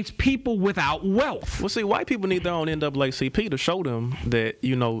 It's against people without wealth. Well, see, white people need their own NAACP to show them that,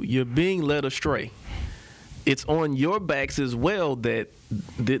 you're being led astray. It's on your backs as well that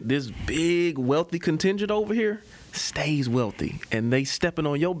this big wealthy contingent over here stays wealthy, and they stepping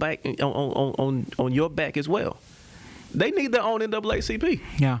on your back, on your back as well. They need their own NAACP.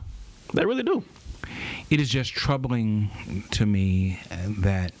 Yeah, they really do. It is just troubling to me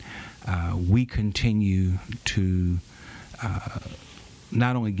that we continue to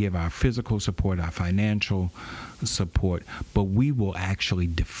not only give our physical support, our financial support, but we will actually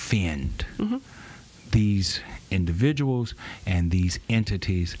defend these individuals and these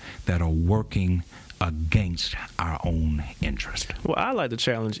entities that are working against our own interest. Well, I like to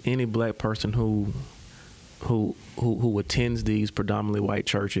challenge any black person who attends these predominantly white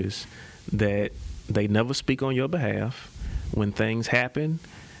churches that they never speak on your behalf. When things happen,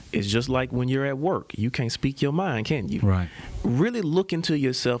 it's just like when you're at work. You can't speak your mind, can you? Right. Really look into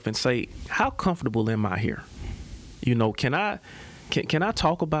yourself and say, how comfortable am I here? Can I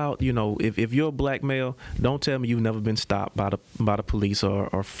talk about, if you're a black male, don't tell me you've never been stopped by the police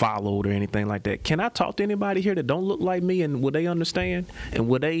or followed or anything like that. Can I talk to anybody here that don't look like me, and will they understand? And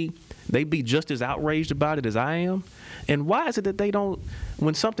will they be just as outraged about it as I am? And why is it that they don't,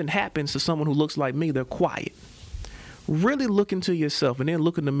 when something happens to someone who looks like me, they're quiet? Really look into yourself and then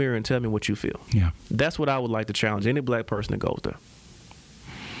look in the mirror and tell me what you feel. Yeah. That's what I would like to challenge any black person that goes there.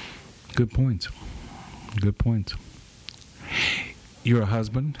 Good points. Good points. You're a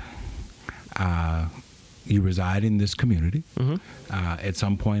husband. You reside in this community. Mm-hmm. At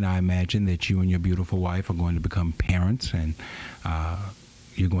some point, I imagine that you and your beautiful wife are going to become parents, and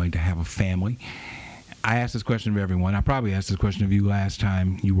you're going to have a family. I asked this question of everyone. I probably asked this question of you last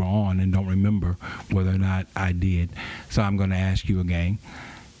time you were on and don't remember whether or not I did. So I'm going to ask you again.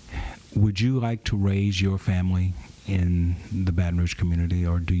 Would you like to raise your family in the Baton Rouge community,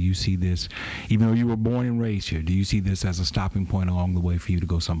 or do you see this, even though you were born and raised here, do you see this as a stopping point along the way for you to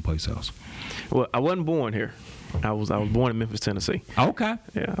go someplace else? Well, I wasn't born here. I was born in Memphis, Tennessee. Okay.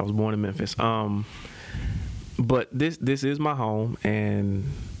 Yeah, I was born in Memphis. But this is my home, and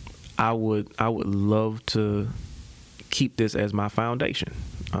I would love to keep this as my foundation.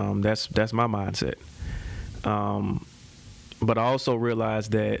 That's my mindset. But I also realize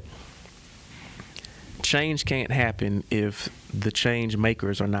that change can't happen if the change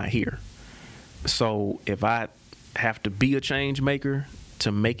makers are not here. So if I have to be a change maker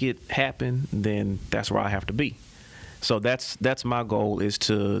to make it happen, then that's where I have to be. So that's my goal, is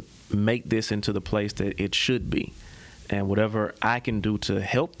to make this into the place that it should be. And whatever I can do to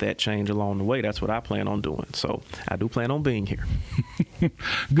help that change along the way, that's what I plan on doing. So I do plan on being here.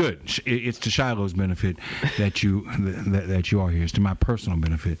 Good. It's to Shiloh's benefit that you are here. It's to my personal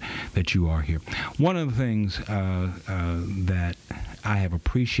benefit that you are here. One of the things that I have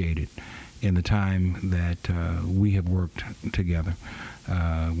appreciated in the time that we have worked together,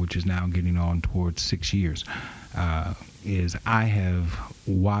 which is now getting on towards 6 years, is I have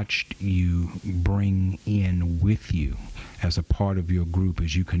watched you bring in with you, as a part of your group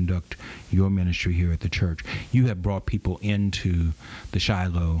as you conduct your ministry here at the church. You have brought people into the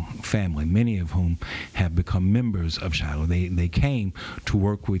Shiloh family, many of whom have become members of Shiloh. They came to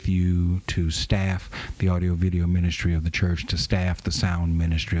work with you to staff the audio-video ministry of the church, to staff the sound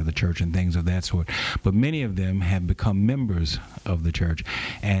ministry of the church, and things of that sort. But many of them have become members of the church.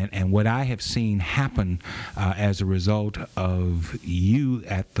 And what I have seen happen as a result of you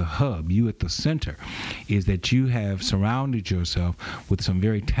at the hub, you at the center, is that you have surrounded yourself with some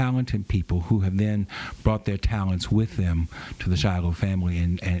very talented people who have then brought their talents with them to the Shiloh family,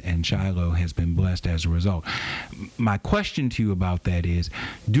 and Shiloh has been blessed as a result. My question to you about that is,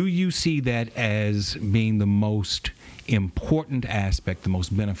 do you see that as being the most important aspect, the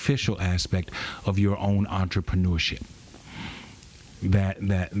most beneficial aspect of your own entrepreneurship?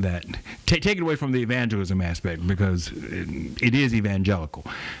 Take it away from the evangelism aspect, because it is evangelical,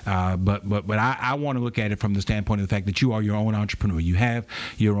 but I want to look at it from the standpoint of the fact that you are your own entrepreneur. You have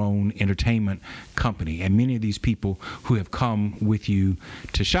your own entertainment company, and many of these people who have come with you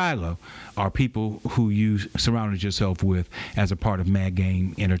to Shiloh are people who you surrounded yourself with as a part of Mad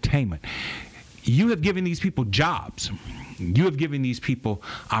Game Entertainment. You have given these people jobs. You have given these people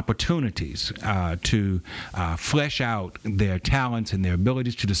opportunities to flesh out their talents and their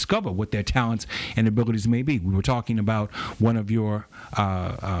abilities, to discover what their talents and abilities may be. We were talking about one of your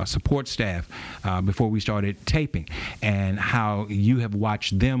support staff before we started taping, and how you have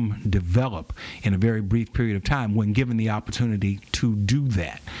watched them develop in a very brief period of time when given the opportunity to do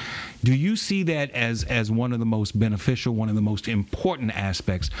that. Do you see that as one of the most beneficial, one of the most important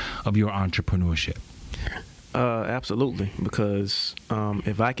aspects of your entrepreneurship? Absolutely, because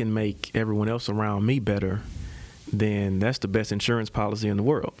if I can make everyone else around me better, then that's the best insurance policy in the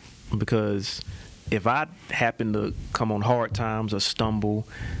world. Because if I happen to come on hard times or stumble,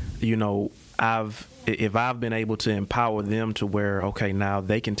 if I've been able to empower them to where, okay, now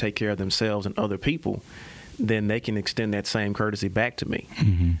they can take care of themselves and other people, then they can extend that same courtesy back to me.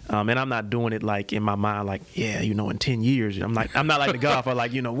 Mm-hmm. And I'm not doing it like in my mind, like, in 10 years, I'm not like the golfer,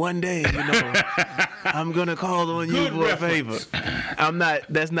 like, one day, I'm going to call on you for a favor.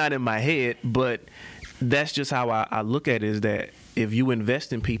 That's not in my head, but that's just how I look at it, is that if you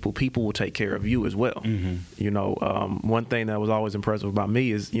invest in people, people will take care of you as well. Mm-hmm. One thing that was always impressive about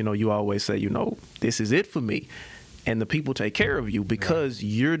me is, you always say, this is it for me. And the people take care of you because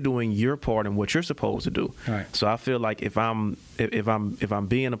you're doing your part in what you're supposed to do. Right. So I feel like if I'm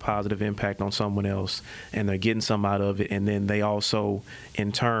being a positive impact on someone else and they're getting some out of it, and then they also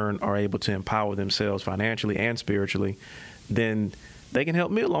in turn are able to empower themselves financially and spiritually, then they can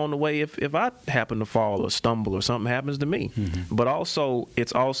help me along the way if I happen to fall or stumble or something happens to me. Mm-hmm. But also,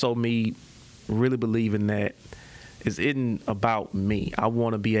 it's also me really believing that it isn't about me. I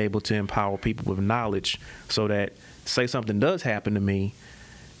want to be able to empower people with knowledge so that, say something does happen to me,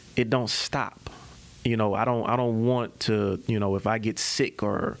 it don't stop. I don't want to, if I get sick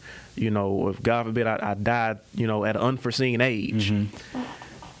or, if God forbid I died, at an unforeseen age. Mm-hmm.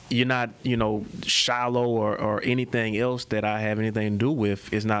 You're not, Shiloh or anything else that I have anything to do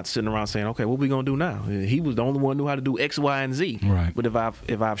with is not sitting around saying, okay, what we gonna do now? He was the only one who knew how to do X, Y, and Z. Right. But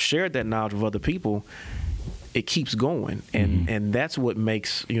if I've shared that knowledge with other people, it keeps going, and that's what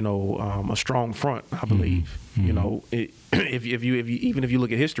makes a strong front, I believe. Mm-hmm. If you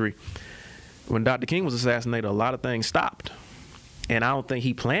look at history, when Dr. King was assassinated, a lot of things stopped, and I don't think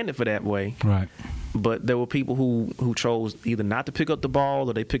he planned it for that way. Right. But there were people who chose either not to pick up the ball,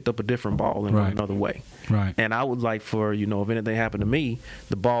 or they picked up a different ball and went another way. Right. And I would like for if anything happened to me,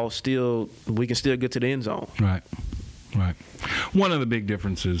 the ball we can still get to the end zone. Right. Right. One of the big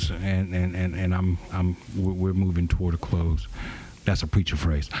differences, and we're moving toward a close. That's a preacher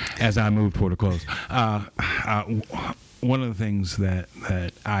phrase. As I move toward a close, one of the things that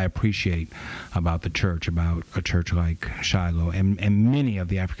I appreciate about the church, about a church like Shiloh, and many of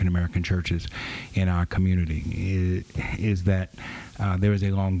the African American churches in our community, is that there is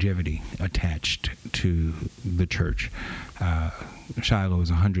a longevity attached to the church. Shiloh is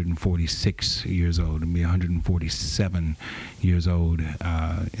 146 years old, and be 147 years old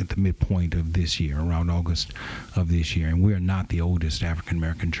at the midpoint of this year, around August of this year. And we are not the oldest African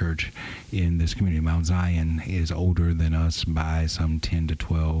American church in this community. Mount Zion is older than us by some 10 to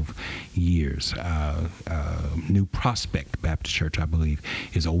 12 years. New Prospect Baptist Church, I believe,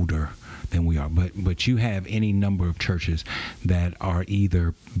 is older than we are. But you have any number of churches that are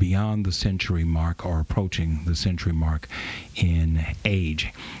either beyond the century mark or approaching the century mark in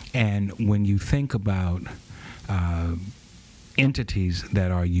age. And when you think about entities that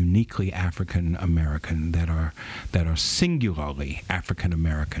are uniquely African American, that are singularly African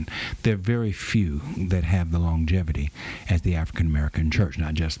American, there are very few that have the longevity as the African American church,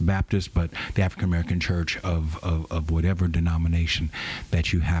 not just Baptist, but the African American church of whatever denomination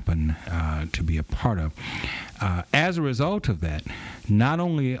that you happen to be a part of. As a result of that, not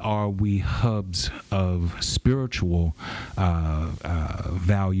only are we hubs of spiritual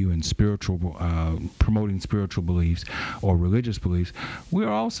value and spiritual promoting spiritual beliefs or religious beliefs, we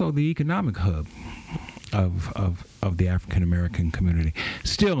are also the economic hub of the African American community.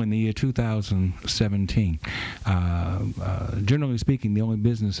 Still, in the year 2017, generally speaking, the only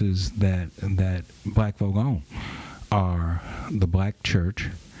businesses that black folk own are the black church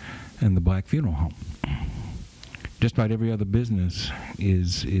and the black funeral home. Just about every other business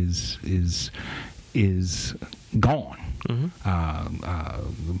is gone.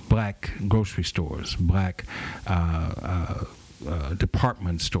 Mm-hmm. Black grocery stores, black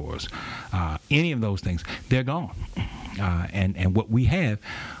department stores, any of those things, they're gone. And what we have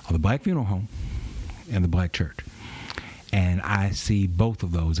are the black funeral home and the black church. And I see both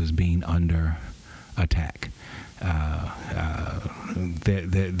of those as being under attack.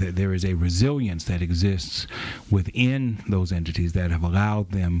 There is a resilience that exists within those entities that have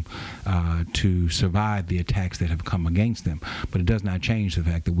allowed them to survive the attacks that have come against them. But it does not change the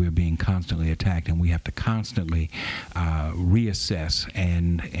fact that we're being constantly attacked, and we have to constantly reassess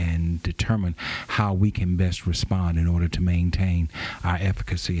and determine how we can best respond in order to maintain our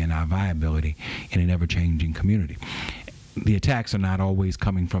efficacy and our viability in an ever-changing community. the attacks are not always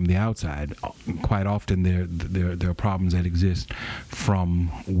coming from the outside. Quite often, there are problems that exist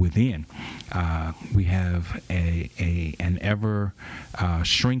from within. We have an ever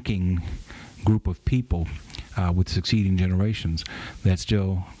shrinking group of people with succeeding generations that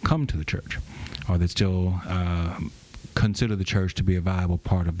still come to the church, or that still consider the church to be a viable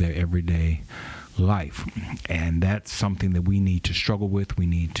part of their everyday life. And that's something that we need to struggle with. We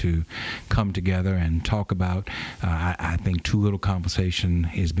need to come together and talk about. I think too little conversation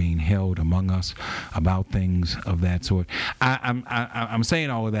is being held among us about things of that sort. I'm saying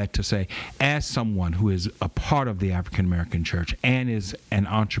all of that to say, as someone who is a part of the African American church and is an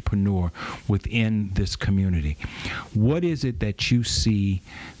entrepreneur within this community, what is it that you see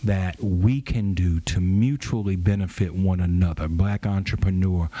that we can do to mutually benefit one another, black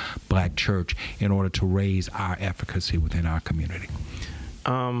entrepreneur, black church, in order to raise our efficacy within our community?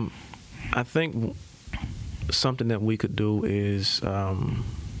 I think something that we could do is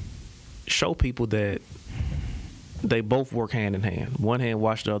show people that they both work hand in hand. One hand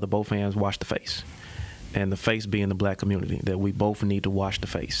wash the other, both hands wash the face. And the face being the black community, that we both need to wash the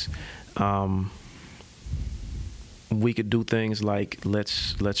face. We could do things like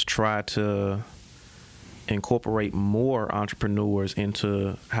let's try to incorporate more entrepreneurs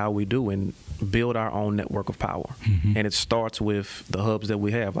into how we do and build our own network of power. Mm-hmm. And it starts with the hubs that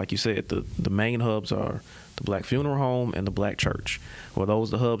we have. Like you said, the main hubs are the Black Funeral Home and the Black Church. Well, those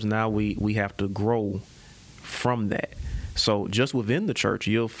are the hubs. Now we have to grow from that. So just within the church,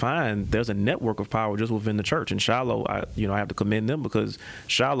 you'll find there's a network of power just within the church. And Shiloh, I have to commend them, because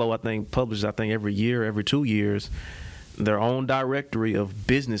Shiloh, I think, publishes, every year, every 2 years, their own directory of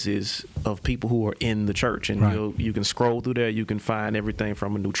businesses of people who are in the church. And right. You can scroll through there. You can find everything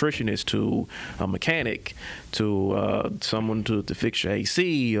from a nutritionist to a mechanic to someone to fix your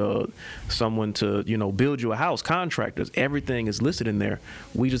AC, or someone to, build you a house, contractors. Everything is listed in there.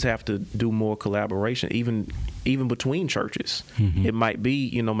 We just have to do more collaboration, even between churches. Mm-hmm. It might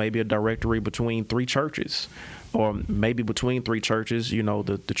be, maybe a directory between 3 churches. Or maybe between 3 churches,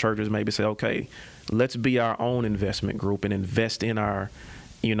 the churches maybe say, okay, let's be our own investment group and invest in our,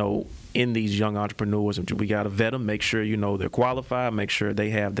 in these young entrepreneurs. We got to vet them, make sure, they're qualified, make sure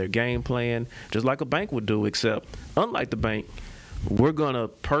they have their game plan, just like a bank would do, except unlike the bank, we're going to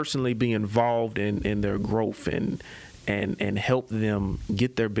personally be involved in their growth and help them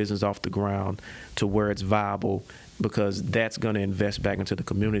get their business off the ground to where it's viable, because that's going to invest back into the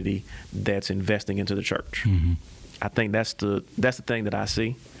community that's investing into the church. Mm-hmm. I think that's the thing that I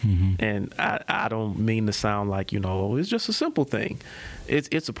see. Mm-hmm. And I don't mean to sound like, it's just a simple thing.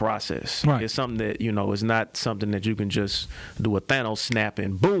 It's a process. Right. It's something that, is not something that you can just do a Thanos snap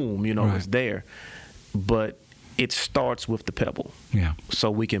and boom, right. It's there. But it starts with the pebble. Yeah.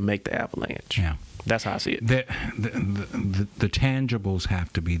 So we can make the avalanche. Yeah. That's how I see it. The tangibles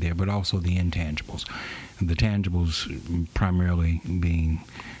have to be there, but also the intangibles. The tangibles primarily being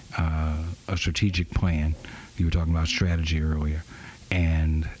a strategic plan. You were talking about strategy earlier,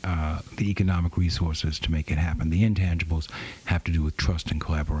 and the economic resources to make it happen. The intangibles have to do with trust and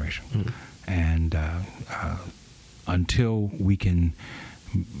collaboration. Mm. And until we can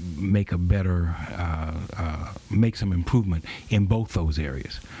make a better, make some improvement in both those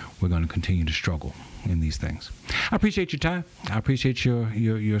areas, we're going to continue to struggle in these things. I appreciate your time. I appreciate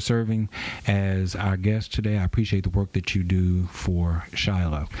your serving as our guest today. I appreciate the work that you do for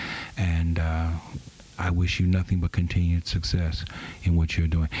Shiloh, and I wish you nothing but continued success in what you're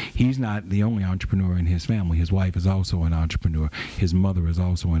doing. He's not the only entrepreneur in his family. His wife is also an entrepreneur. His mother is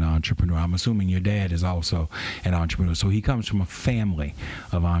also an entrepreneur. I'm assuming your dad is also an entrepreneur. So he comes from a family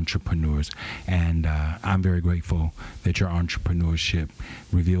of entrepreneurs. And I'm very grateful that your entrepreneurship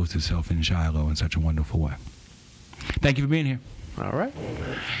reveals itself in Shiloh in such a wonderful way. Thank you for being here. All right.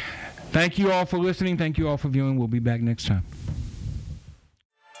 Thank you all for listening. Thank you all for viewing. We'll be back next time.